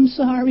 I'm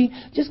sorry,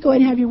 just go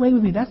ahead and have your way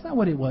with me. That's not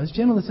what it was.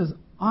 Gentleness says,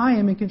 I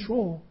am in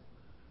control.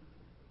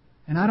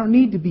 And I don't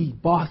need to be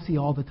bossy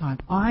all the time.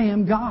 I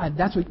am God.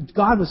 That's what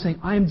God was saying.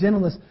 I am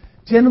gentleness.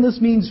 Gentleness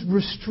means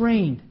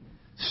restrained.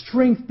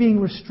 Strength being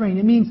restrained.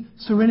 It means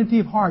serenity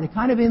of heart. It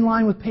kind of in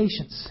line with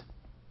patience.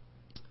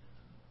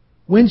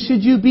 When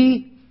should you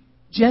be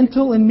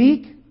gentle and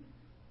meek?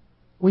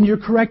 When you're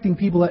correcting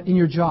people in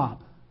your job.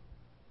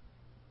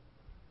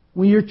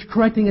 When you're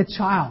correcting a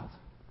child.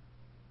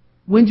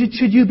 When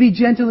should you be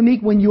gentle and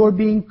meek? When you're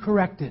being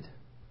corrected.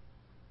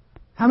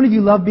 How many of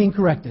you love being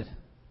corrected?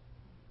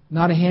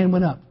 Not a hand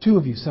went up. 2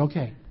 of you said,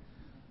 okay.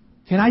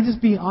 Can I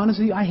just be honest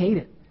with you? I hate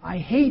it. I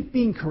hate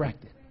being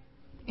corrected.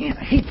 And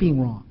I hate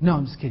being wrong. No,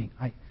 I'm just kidding.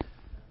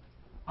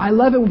 I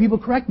love it when people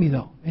correct me,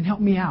 though, and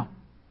help me out.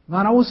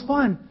 Not always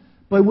fun,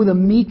 but with a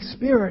meek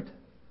spirit,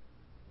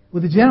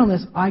 with a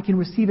gentleness, I can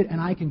receive it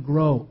and I can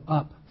grow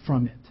up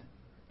from it.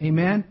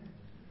 Amen?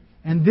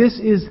 And this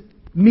is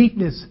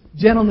meekness,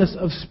 gentleness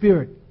of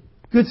spirit.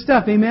 Good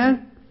stuff,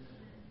 amen?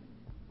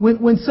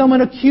 When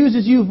someone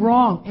accuses you of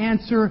wrong,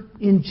 answer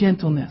in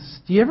gentleness.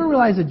 Do you ever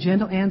realize a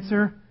gentle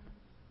answer,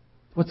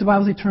 what's the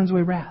Bible say, turns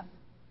away wrath?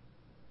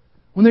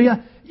 When they're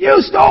yelling, you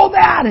stole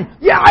that! And,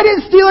 yeah, I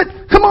didn't steal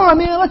it! Come on,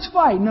 man, let's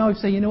fight. No, you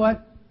say, you know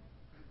what?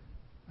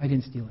 I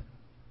didn't steal it.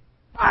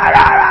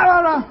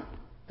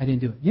 I didn't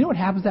do it. You know what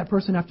happens to that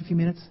person after a few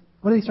minutes?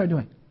 What do they start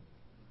doing?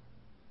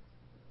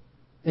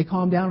 They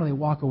calm down or they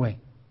walk away.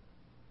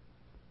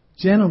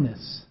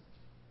 Gentleness.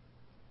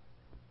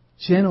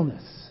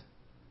 Gentleness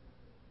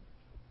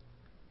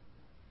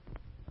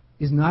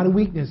is not a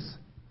weakness.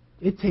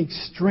 It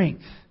takes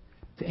strength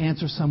to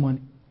answer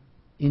someone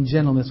in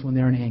gentleness when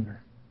they're in anger.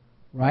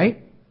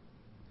 Right?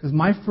 Because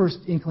my first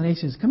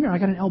inclination is, come here, I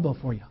got an elbow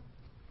for you.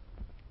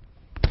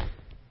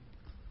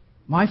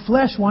 My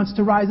flesh wants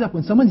to rise up.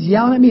 When someone's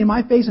yelling at me in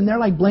my face and they're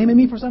like blaming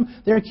me for something,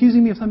 they're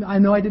accusing me of something I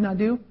know I did not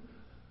do,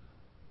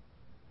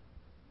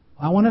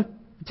 I want to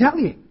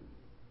retaliate.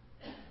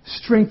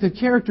 Strength of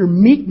character,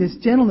 meekness,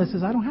 gentleness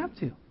says, I don't have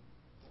to.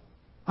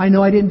 I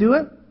know I didn't do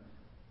it.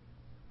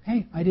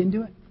 Hey, I didn't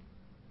do it.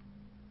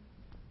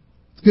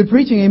 It's good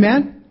preaching,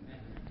 amen?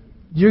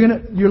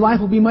 Your life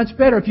will be much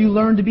better if you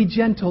learn to be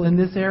gentle in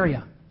this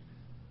area.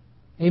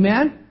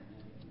 Amen?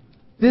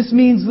 This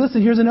means,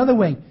 listen, here's another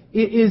way.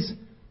 It is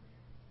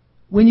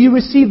when you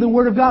receive the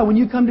Word of God, when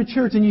you come to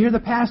church and you hear the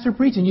pastor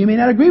preaching, you may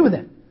not agree with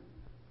it.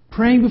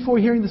 Praying before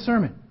hearing the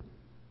sermon.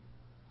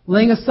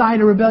 Laying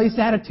aside a rebellious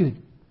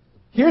attitude.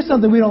 Here's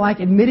something we don't like,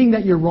 admitting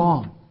that you're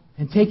wrong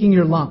and taking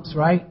your lumps,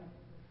 right?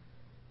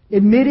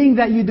 Admitting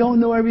that you don't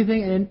know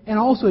everything and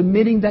also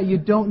admitting that you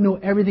don't know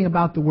everything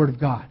about the Word of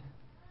God.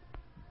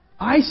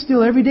 I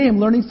still, every day, am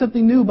learning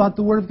something new about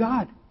the Word of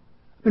God.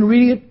 I've been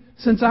reading it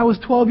since I was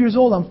 12 years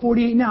old. I'm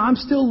 48 now. I'm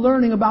still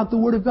learning about the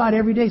Word of God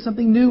every day.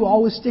 Something new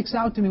always sticks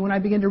out to me when I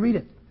begin to read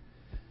it.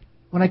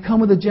 When I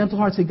come with a gentle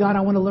heart, say, God,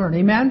 I want to learn.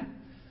 Amen?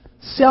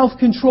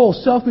 Self-control.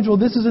 Self-control.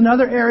 This is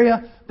another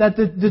area that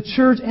the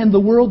church and the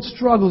world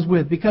struggles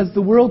with, because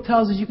the world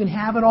tells us you can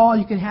have it all,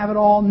 you can have it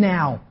all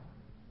now.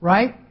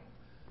 Right?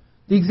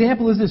 The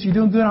example is this. You're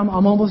doing good, I'm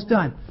almost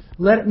done.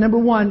 Number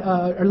one,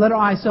 letter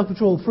I,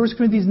 self-control. 1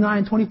 Corinthians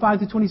 9,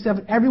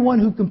 25-27. Everyone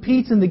who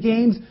competes in the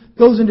games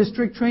goes into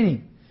strict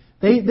training.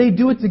 They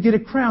do it to get a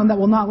crown that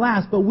will not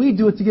last, but we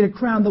do it to get a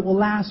crown that will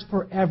last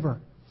forever.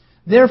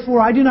 Therefore,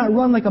 I do not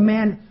run like a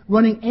man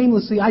running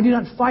aimlessly. I do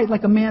not fight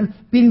like a man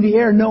beating the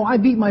air. No, I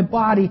beat my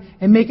body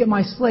and make it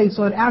my slave,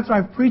 so that after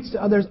I've preached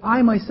to others,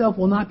 I myself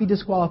will not be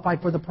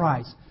disqualified for the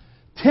prize.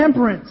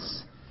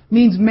 Temperance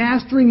means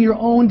mastering your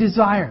own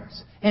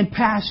desires and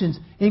passions,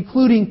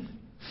 including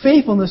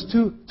faithfulness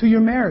to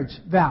your marriage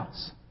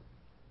vows.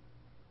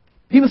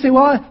 People say,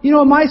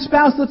 well, my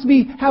spouse lets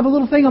me have a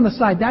little thing on the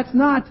side. That's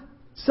not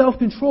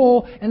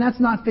self-control, and that's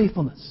not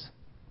faithfulness.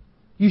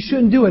 You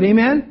shouldn't do it.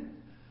 Amen?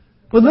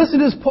 But listen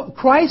to this.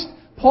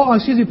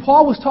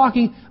 Paul was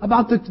talking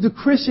about the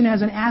Christian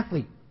as an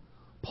athlete.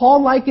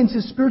 Paul likens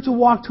his spiritual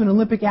walk to an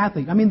Olympic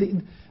athlete. I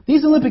mean,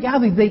 these Olympic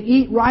athletes, they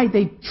eat right,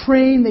 they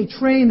train, they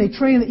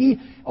eat.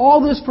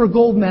 All this for a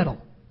gold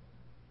medal.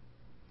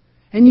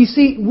 And you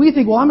see, we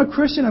think, well, I'm a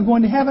Christian, I'm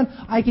going to heaven,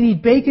 I can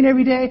eat bacon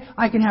every day,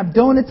 I can have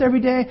donuts every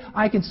day,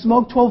 I can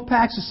smoke 12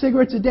 packs of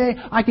cigarettes a day,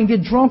 I can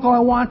get drunk all I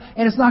want,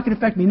 and it's not going to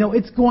affect me. No,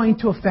 it's going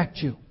to affect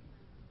you.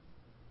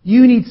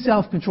 You need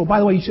self-control. By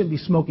the way, you shouldn't be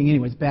smoking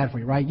anyway. It's bad for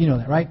you, right? You know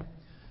that, right?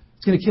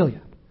 It's going to kill you.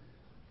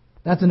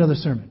 That's another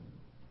sermon.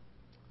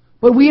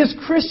 But we as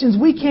Christians,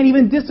 we can't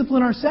even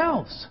discipline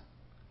ourselves.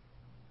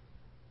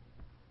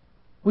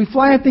 We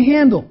fly at the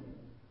handle.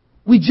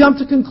 We jump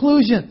to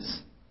conclusions.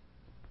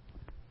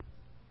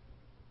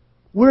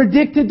 We're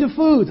addicted to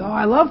food. Oh,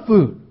 I love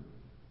food.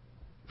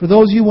 For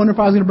those of you who wonder if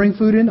I was going to bring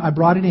food in, I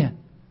brought it in.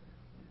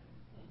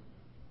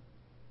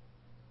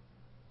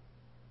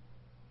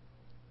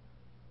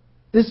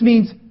 This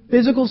means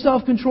physical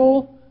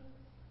self-control.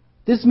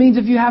 This means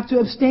if you have to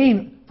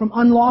abstain from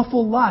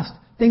unlawful lust,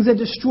 things that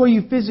destroy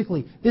you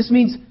physically. This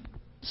means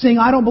saying,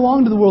 I don't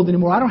belong to the world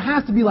anymore. I don't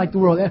have to be like the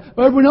world.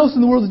 Everyone else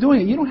in the world is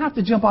doing it. You don't have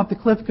to jump off the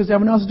cliff because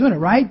everyone else is doing it,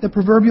 right? The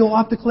proverbial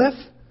off the cliff.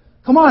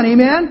 Come on,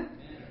 amen?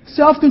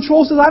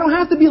 Self-control says, I don't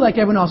have to be like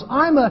everyone else.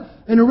 I'm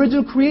an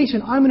original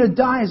creation. I'm going to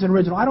die as an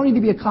original. I don't need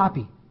to be a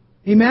copy.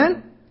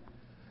 Amen?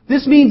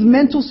 This means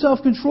mental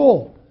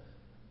self-control.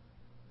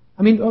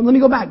 I mean, let me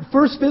go back.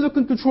 First,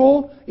 physical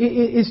control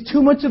is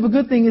too much of a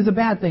good thing is a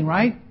bad thing,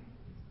 right?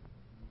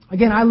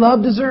 Again, I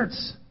love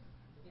desserts.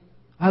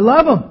 I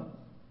love them.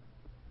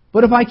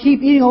 But if I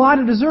keep eating a lot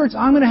of desserts,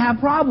 I'm going to have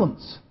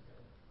problems.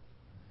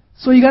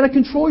 So you got to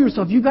control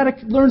yourself. You got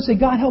to learn to say,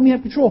 God, help me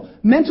have control.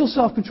 Mental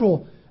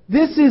self-control.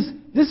 This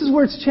is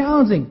where it's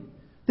challenging.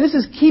 This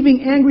is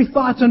keeping angry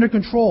thoughts under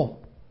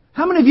control.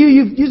 How many of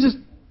you just,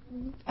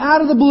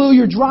 out of the blue,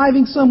 you're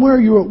driving somewhere,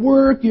 you're at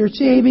work, you're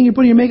shaving, you're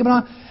putting your makeup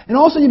on, and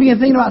all of a sudden you begin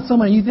thinking about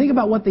someone, and you think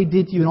about what they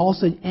did to you, and all of a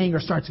sudden anger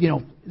starts,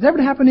 Has that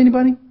ever happened to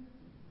anybody?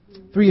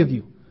 3 of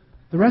you.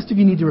 The rest of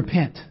you need to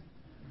repent.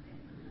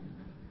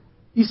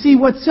 You see,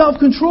 what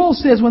self-control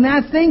says, when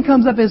that thing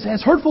comes up,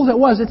 as hurtful as it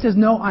was, it says,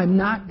 no, I'm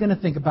not going to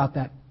think about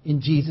that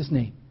in Jesus'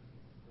 name.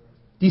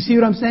 Do you see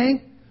what I'm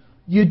saying?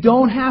 You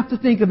don't have to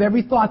think of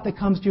every thought that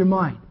comes to your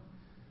mind.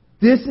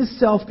 This is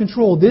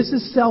self-control. This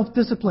is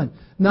self-discipline.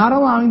 Not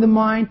allowing the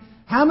mind.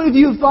 How many of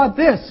you have thought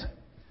this?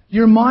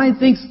 Your mind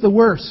thinks the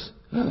worst.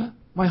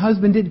 My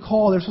husband didn't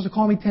call. They were supposed to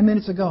call me 10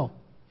 minutes ago.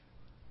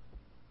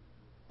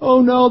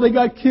 Oh no, they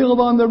got killed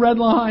on the red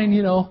line,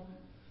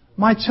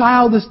 My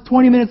child is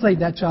 20 minutes late.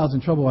 That child's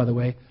in trouble, by the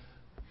way.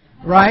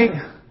 Right?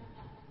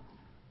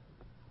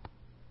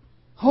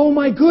 Oh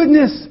my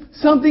goodness,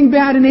 something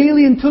bad, an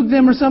alien took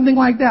them or something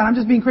like that. I'm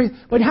just being crazy.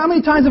 But how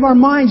many times have our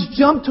minds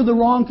jumped to the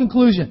wrong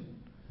conclusion?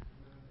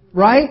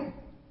 Right?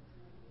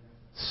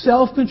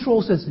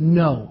 Self-control says,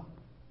 no.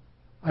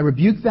 I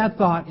rebuke that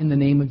thought in the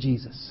name of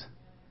Jesus.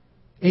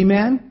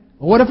 Amen?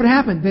 Well, what if it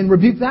happened? Then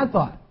rebuke that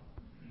thought.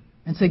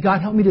 And say,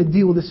 God, help me to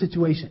deal with this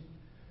situation.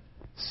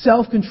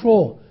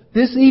 Self-control.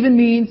 This even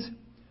means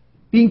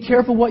being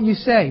careful what you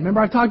say.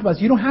 Remember, I've talked about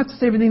this. You don't have to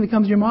say everything that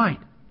comes to your mind.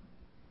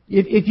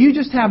 If you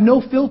just have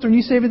no filter and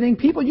you say everything,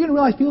 you're going to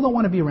realize people don't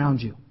want to be around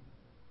you.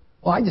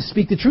 Well, I just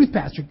speak the truth,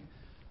 Pastor.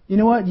 You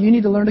know what? You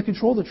need to learn to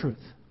control the truth.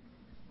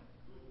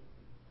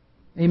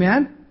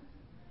 Amen?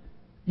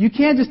 You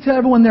can't just tell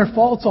everyone their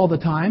faults all the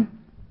time.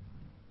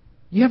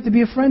 You have to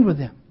be a friend with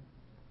them.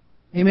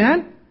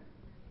 Amen?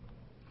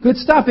 Good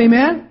stuff,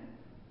 amen?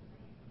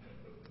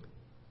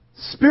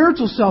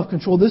 Spiritual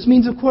self-control. This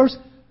means, of course,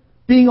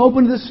 being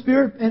open to the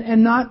Spirit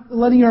and not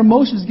letting our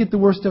emotions get the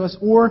worst of us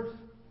or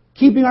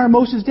keeping our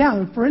emotions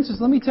down. For instance,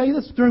 let me tell you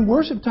this, during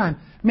worship time,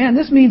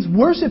 this means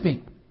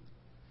worshiping.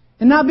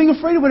 And not being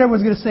afraid of what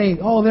everyone's going to say.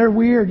 Oh, they're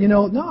weird,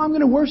 No, I'm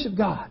going to worship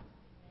God.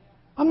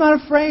 I'm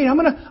not afraid. I'm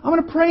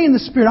going to pray in the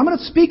Spirit. I'm going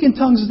to speak in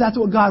tongues if that's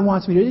what God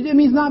wants me to do. It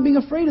means not being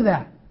afraid of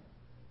that.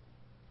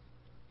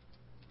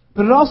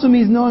 But it also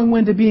means knowing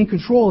when to be in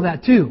control of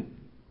that too.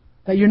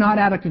 That you're not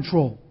out of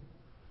control.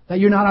 That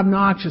you're not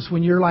obnoxious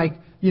when you're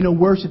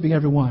worshiping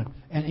everyone.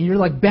 and you're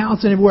like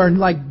bouncing everywhere and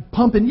like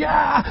pumping, and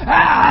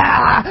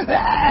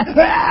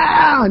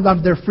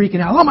they're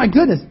freaking out. Oh my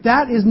goodness,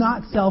 that is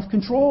not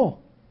self-control.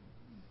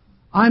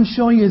 I'm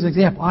showing you as an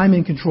example. I'm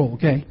in control,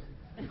 okay?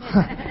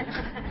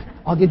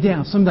 I'll get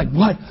down. Somebody's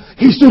like, what?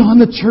 He's still on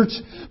the church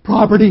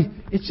property.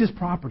 It's just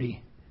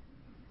property.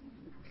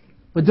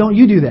 But don't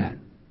you do that.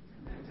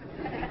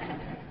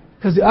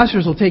 Because the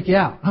ushers will take you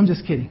out. I'm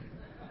just kidding.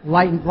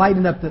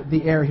 Lighten up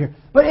the air here.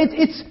 But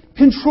it's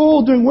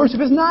control during worship.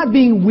 It's not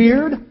being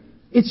weird.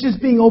 It's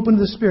just being open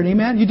to the Spirit.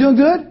 Amen? You doing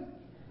good?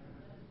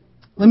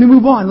 Let me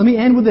move on. Let me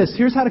end with this.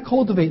 Here's how to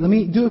cultivate. Let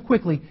me do it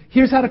quickly.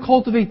 Here's how to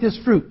cultivate this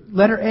fruit.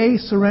 Letter A,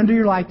 surrender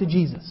your life to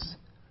Jesus.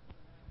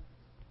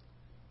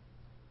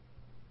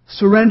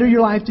 Surrender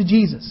your life to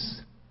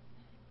Jesus.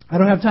 I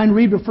don't have time to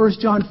read, but 1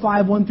 John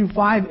 5, 1 through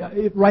 5.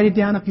 Write it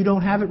down. If you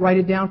don't have it, write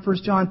it down. 1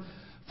 John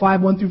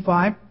 5, 1 through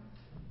 5.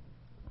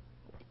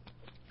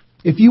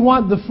 If you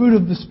want the fruit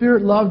of the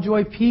Spirit, love,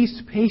 joy,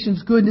 peace,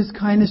 patience, goodness,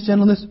 kindness,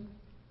 gentleness.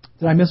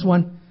 Did I miss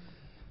one?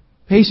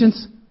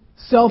 Patience,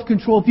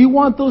 self-control. If you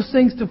want those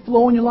things to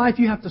flow in your life,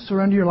 you have to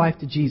surrender your life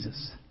to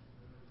Jesus.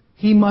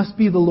 He must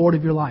be the Lord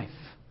of your life.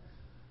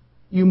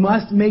 You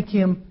must make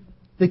Him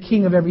the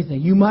King of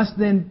everything. You must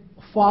then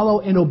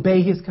follow and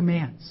obey His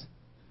commands.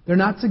 They're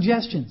not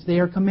suggestions. They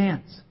are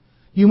commands.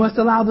 You must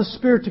allow the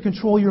Spirit to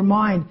control your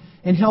mind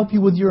and help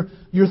you with your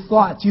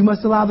thoughts. You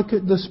must allow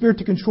the Spirit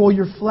to control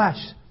your flesh.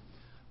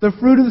 The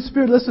fruit of the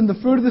Spirit, listen, the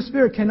fruit of the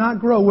Spirit cannot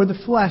grow where the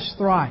flesh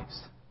thrives.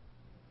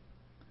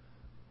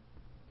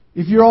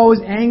 If you're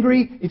always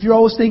angry, if you're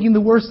always thinking the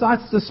worst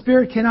thoughts, the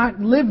Spirit cannot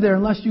live there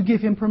unless you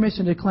give Him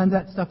permission to cleanse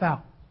that stuff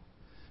out.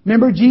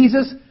 Remember,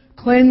 Jesus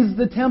cleansed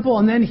the temple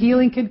and then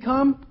healing can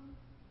come?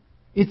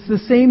 It's the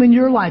same in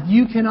your life.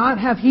 You cannot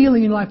have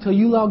healing in your life till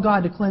you allow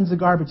God to cleanse the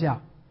garbage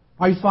out.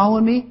 Are you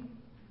following me?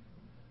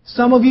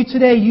 Some of you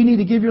today, you need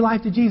to give your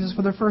life to Jesus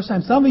for the first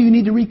time. Some of you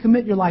need to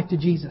recommit your life to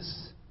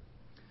Jesus.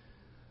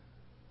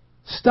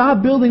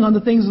 Stop building on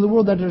the things of the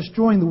world that are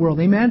destroying the world.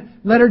 Amen?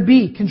 Letter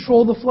B,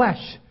 control the flesh.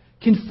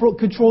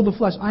 Control the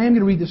flesh. I am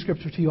going to read the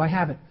scripture to you. I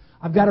have it.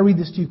 I've got to read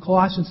this to you.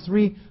 Colossians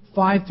 3,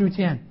 5 through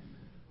 10.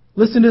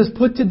 Listen to this.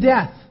 Put to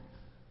death,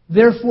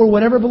 therefore,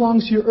 whatever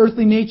belongs to your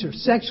earthly nature,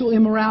 sexual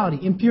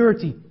immorality,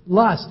 impurity,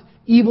 lust,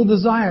 evil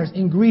desires,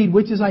 and greed,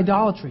 which is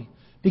idolatry.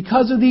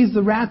 Because of these,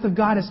 the wrath of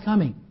God is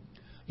coming.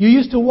 You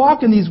used to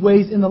walk in these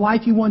ways in the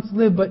life you once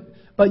lived,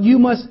 but you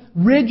must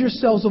rid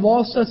yourselves of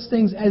all such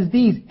things as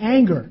these: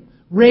 anger,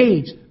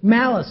 rage,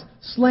 malice,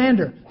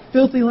 slander,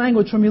 filthy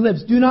language from your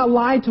lips. Do not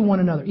lie to one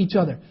another, each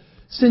other,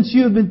 since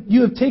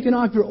you have taken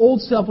off your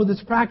old self with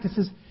its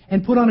practices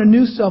and put on a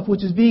new self,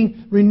 which is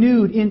being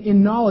renewed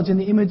in knowledge in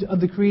the image of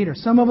the Creator.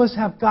 Some of us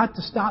have got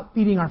to stop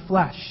feeding our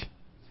flesh.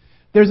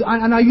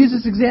 And I use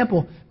this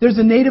example. There's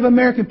a Native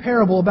American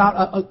parable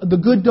about the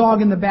good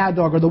dog and the bad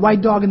dog, or the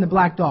white dog and the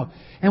black dog.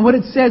 And what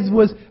it says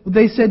was,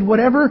 they said,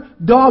 whatever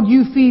dog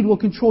you feed will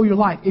control your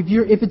life.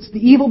 If it's the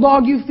evil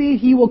dog you feed,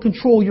 he will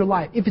control your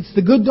life. If it's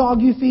the good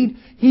dog you feed,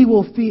 he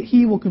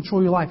will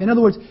control your life. In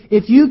other words,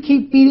 if you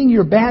keep feeding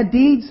your bad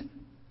deeds,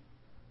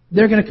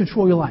 they're going to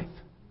control your life.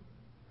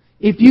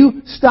 If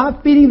you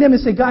stop feeding them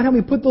and say, God, help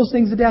me put those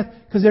things to death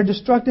because they're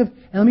destructive,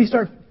 and let me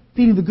start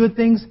feeding the good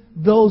things,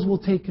 those will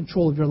take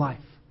control of your life.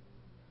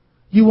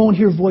 You won't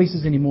hear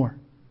voices anymore.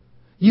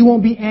 You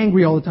won't be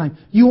angry all the time.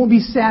 You won't be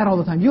sad all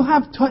the time. You'll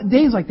have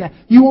days like that.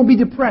 You won't be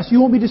depressed. You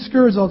won't be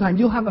discouraged all the time.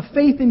 You'll have a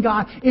faith in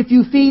God if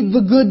you feed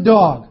the good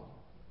dog.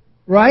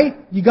 Right?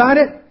 You got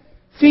it?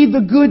 Feed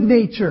the good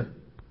nature.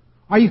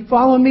 Are you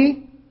following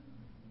me?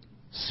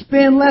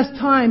 Spend less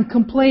time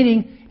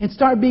complaining and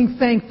start being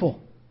thankful.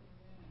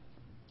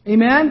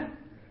 Amen?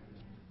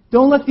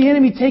 Don't let the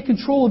enemy take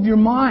control of your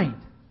mind.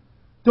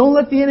 Don't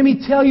let the enemy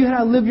tell you how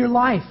to live your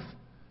life.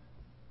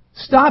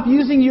 Stop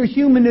using your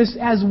humanness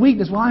as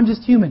weakness. Well, I'm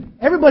just human.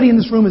 Everybody in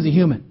this room is a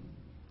human.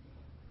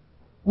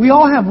 We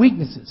all have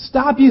weaknesses.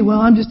 Stop you. Well,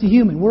 I'm just a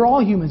human. We're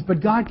all humans,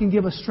 but God can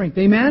give us strength.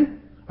 Amen?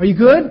 Are you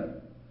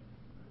good?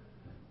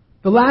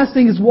 The last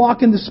thing is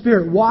walk in the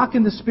Spirit. Walk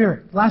in the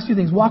Spirit. Last few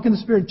things. Walk in the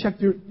Spirit.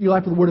 Check your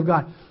life with the Word of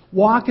God.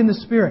 Walk in the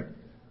Spirit.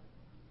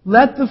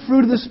 Let the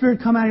fruit of the Spirit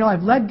come out of your life.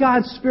 Let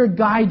God's Spirit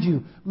guide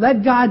you.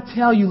 Let God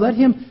tell you. Let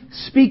Him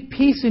speak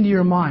peace into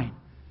your mind.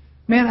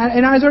 Man,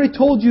 and I already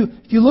told you,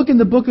 if you look in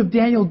the book of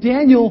Daniel,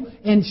 Daniel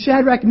and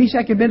Shadrach,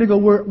 Meshach, and Abednego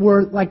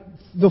were like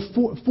the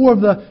four of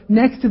the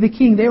next to the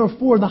king. They were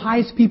four of the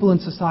highest people in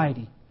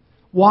society.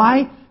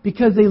 Why?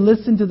 Because they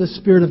listened to the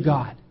Spirit of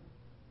God.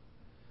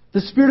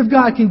 The Spirit of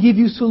God can give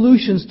you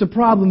solutions to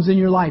problems in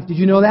your life. Did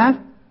you know that?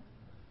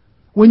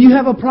 When you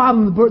have a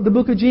problem, the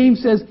book of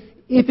James says,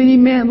 if any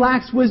man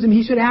lacks wisdom,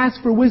 he should ask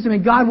for wisdom,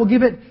 and God will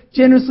give it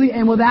generously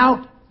and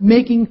without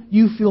making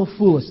you feel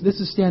foolish.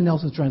 This is Stan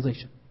Nelson's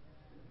translation.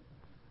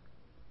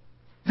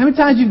 How many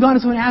times you've gone to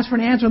someone and asked for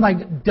an answer and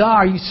like, duh,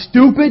 are you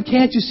stupid?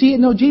 Can't you see it?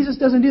 No, Jesus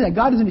doesn't do that.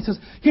 God doesn't. He says,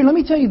 here, let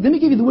me tell you, let me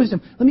give you the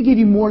wisdom. Let me give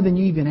you more than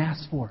you even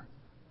asked for.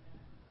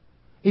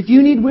 If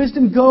you need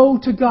wisdom, go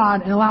to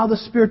God and allow the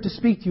Spirit to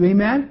speak to you.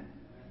 Amen?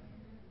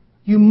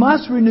 You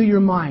must renew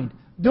your mind.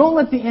 Don't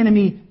let the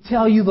enemy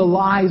tell you the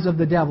lies of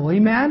the devil.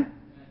 Amen?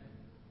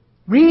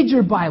 Read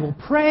your Bible.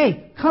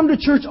 Pray. Come to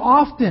church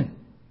often.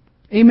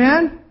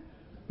 Amen?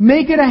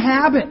 Make it a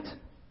habit.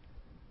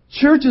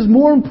 Church is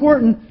more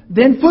important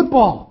than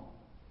football.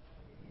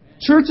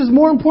 Church is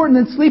more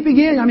important than sleeping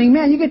in. I mean,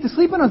 man, you get to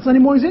sleep in on Sunday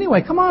mornings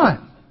anyway. Come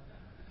on.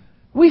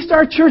 We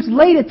start church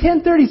late at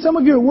 10:30. Some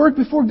of you are at work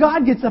before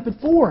God gets up at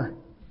 4.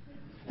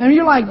 And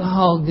you're like,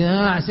 oh,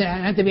 gosh,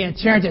 I have to be at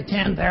church at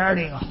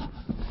 10:30. Oh,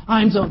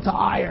 I'm so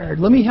tired.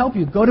 Let me help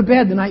you. Go to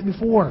bed the night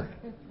before.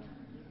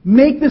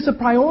 Make this a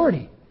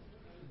priority.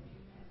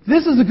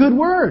 This is a good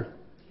word.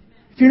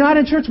 If you're not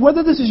in church,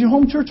 whether this is your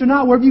home church or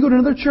not, wherever you go to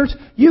another church,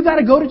 you got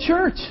to go to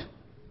church.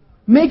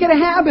 Make it a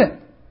habit.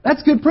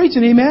 That's good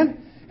preaching, amen?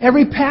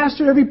 Every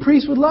pastor, every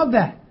priest would love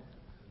that.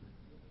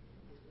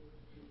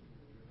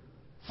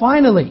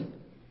 Finally,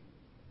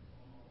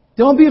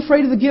 don't be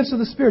afraid of the gifts of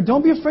the Spirit.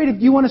 Don't be afraid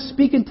if you want to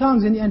speak in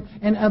tongues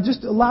and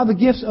just allow the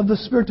gifts of the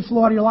Spirit to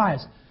flow out of your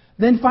lives.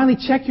 Then finally,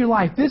 check your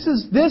life. This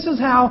is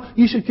how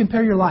you should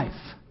compare your life.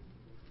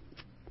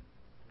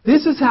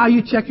 This is how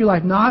you check your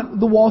life, not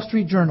the Wall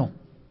Street Journal,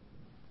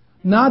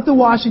 not the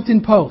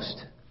Washington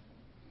Post,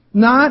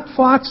 not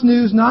Fox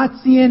News,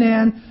 not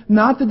CNN,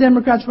 not the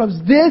Democrats.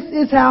 This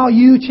is how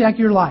you check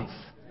your life.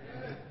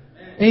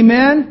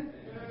 Amen?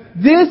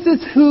 This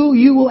is who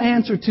you will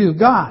answer to,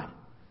 God.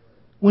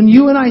 When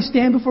you and I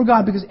stand before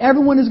God, because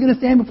everyone is going to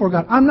stand before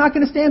God. I'm not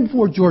going to stand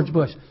before George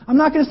Bush. I'm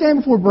not going to stand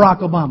before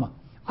Barack Obama.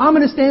 I'm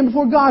going to stand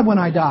before God when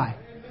I die.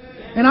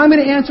 And I'm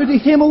going to answer to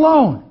Him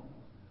alone.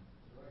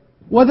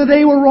 Whether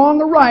they were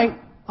wrong or right,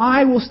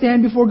 I will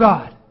stand before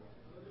God.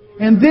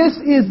 And this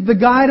is the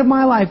guide of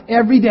my life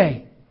every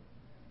day.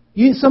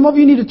 Some of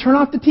you need to turn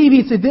off the TV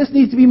and say, this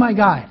needs to be my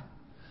guide.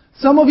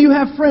 Some of you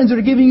have friends that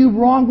are giving you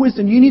wrong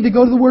wisdom. You need to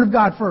go to the Word of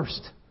God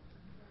first.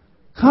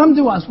 Come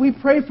to us. We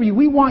pray for you.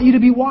 We want you to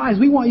be wise.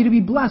 We want you to be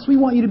blessed. We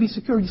want you to be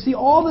secure. You see,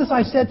 all this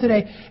I said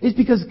today is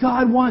because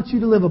God wants you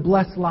to live a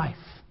blessed life.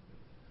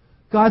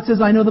 God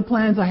says, I know the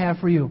plans I have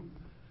for you.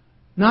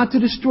 Not to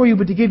destroy you,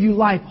 but to give you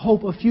life,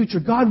 hope, a future.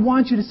 God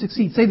wants you to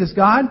succeed. Say this,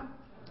 God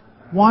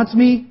wants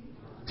me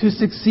to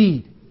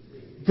succeed.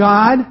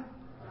 God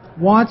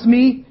wants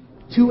me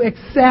to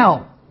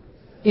excel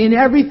in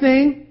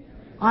everything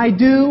I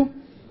do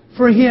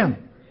for Him.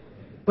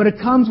 But it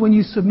comes when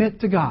you submit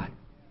to God.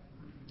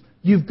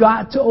 You've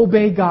got to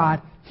obey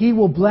God. He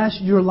will bless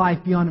your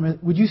life beyond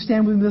limit. Would you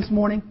stand with me this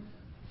morning?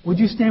 Would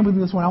you stand with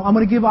me this morning? I'm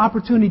going to give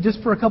opportunity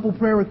just for a couple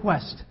prayer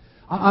requests.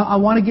 I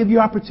want to give you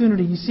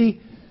opportunity. You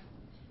see,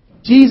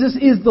 Jesus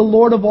is the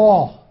Lord of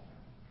all.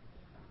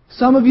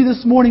 Some of you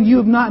this morning, you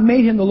have not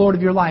made Him the Lord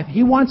of your life.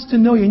 He wants to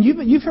know you. And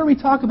you've heard me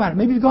talk about it.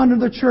 Maybe you've gone to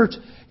another church.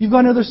 You've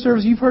gone to another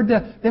service. You've heard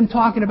them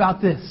talking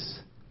about this.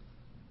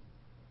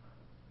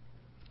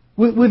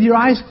 With your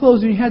eyes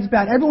closed and your heads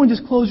bowed. Everyone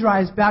just close your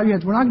eyes, bow your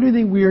heads. We're not going to do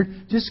anything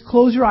weird. Just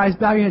close your eyes,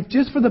 bow your heads,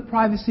 just for the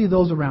privacy of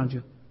those around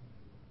you.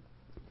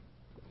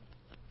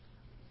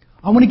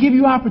 I want to give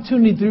you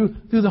opportunity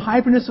through the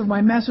hyperness of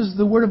my message,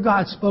 the Word of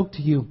God spoke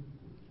to you.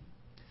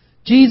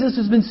 Jesus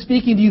has been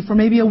speaking to you for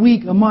maybe a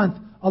week, a month,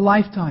 a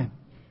lifetime.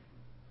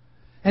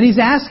 And He's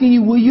asking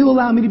you, will you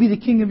allow me to be the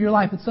King of your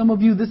life? And some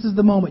of you, this is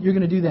the moment you're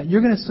going to do that.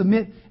 You're going to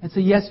submit and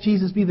say, yes,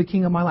 Jesus, be the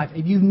King of my life.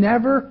 If you've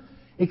never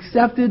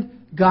accepted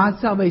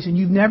God's salvation,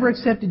 you've never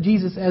accepted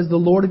Jesus as the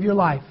Lord of your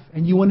life,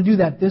 and you want to do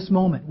that this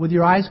moment, with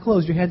your eyes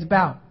closed, your heads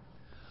bowed,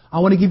 I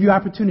want to give you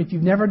opportunity. If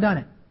you've never done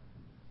it,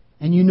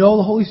 and you know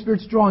the Holy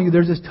Spirit's drawing you,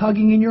 there's this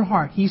tugging in your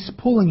heart. He's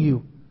pulling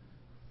you.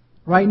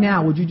 Right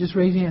now, would you just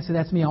raise your hand and say,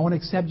 that's me. I want to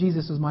accept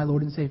Jesus as my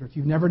Lord and Savior. If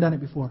you've never done it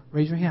before,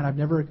 raise your hand.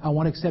 I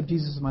want to accept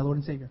Jesus as my Lord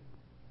and Savior.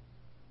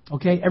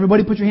 Okay,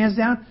 everybody put your hands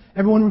down.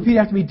 Everyone repeat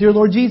after me. Dear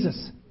Lord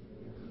Jesus,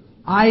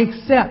 I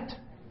accept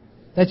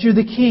that you're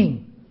the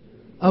King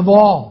of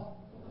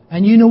all,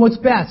 and you know what's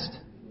best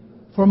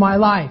for my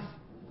life.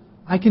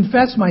 I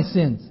confess my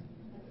sins.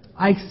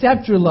 I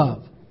accept your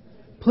love.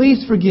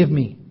 Please forgive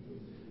me.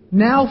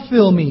 Now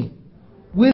fill me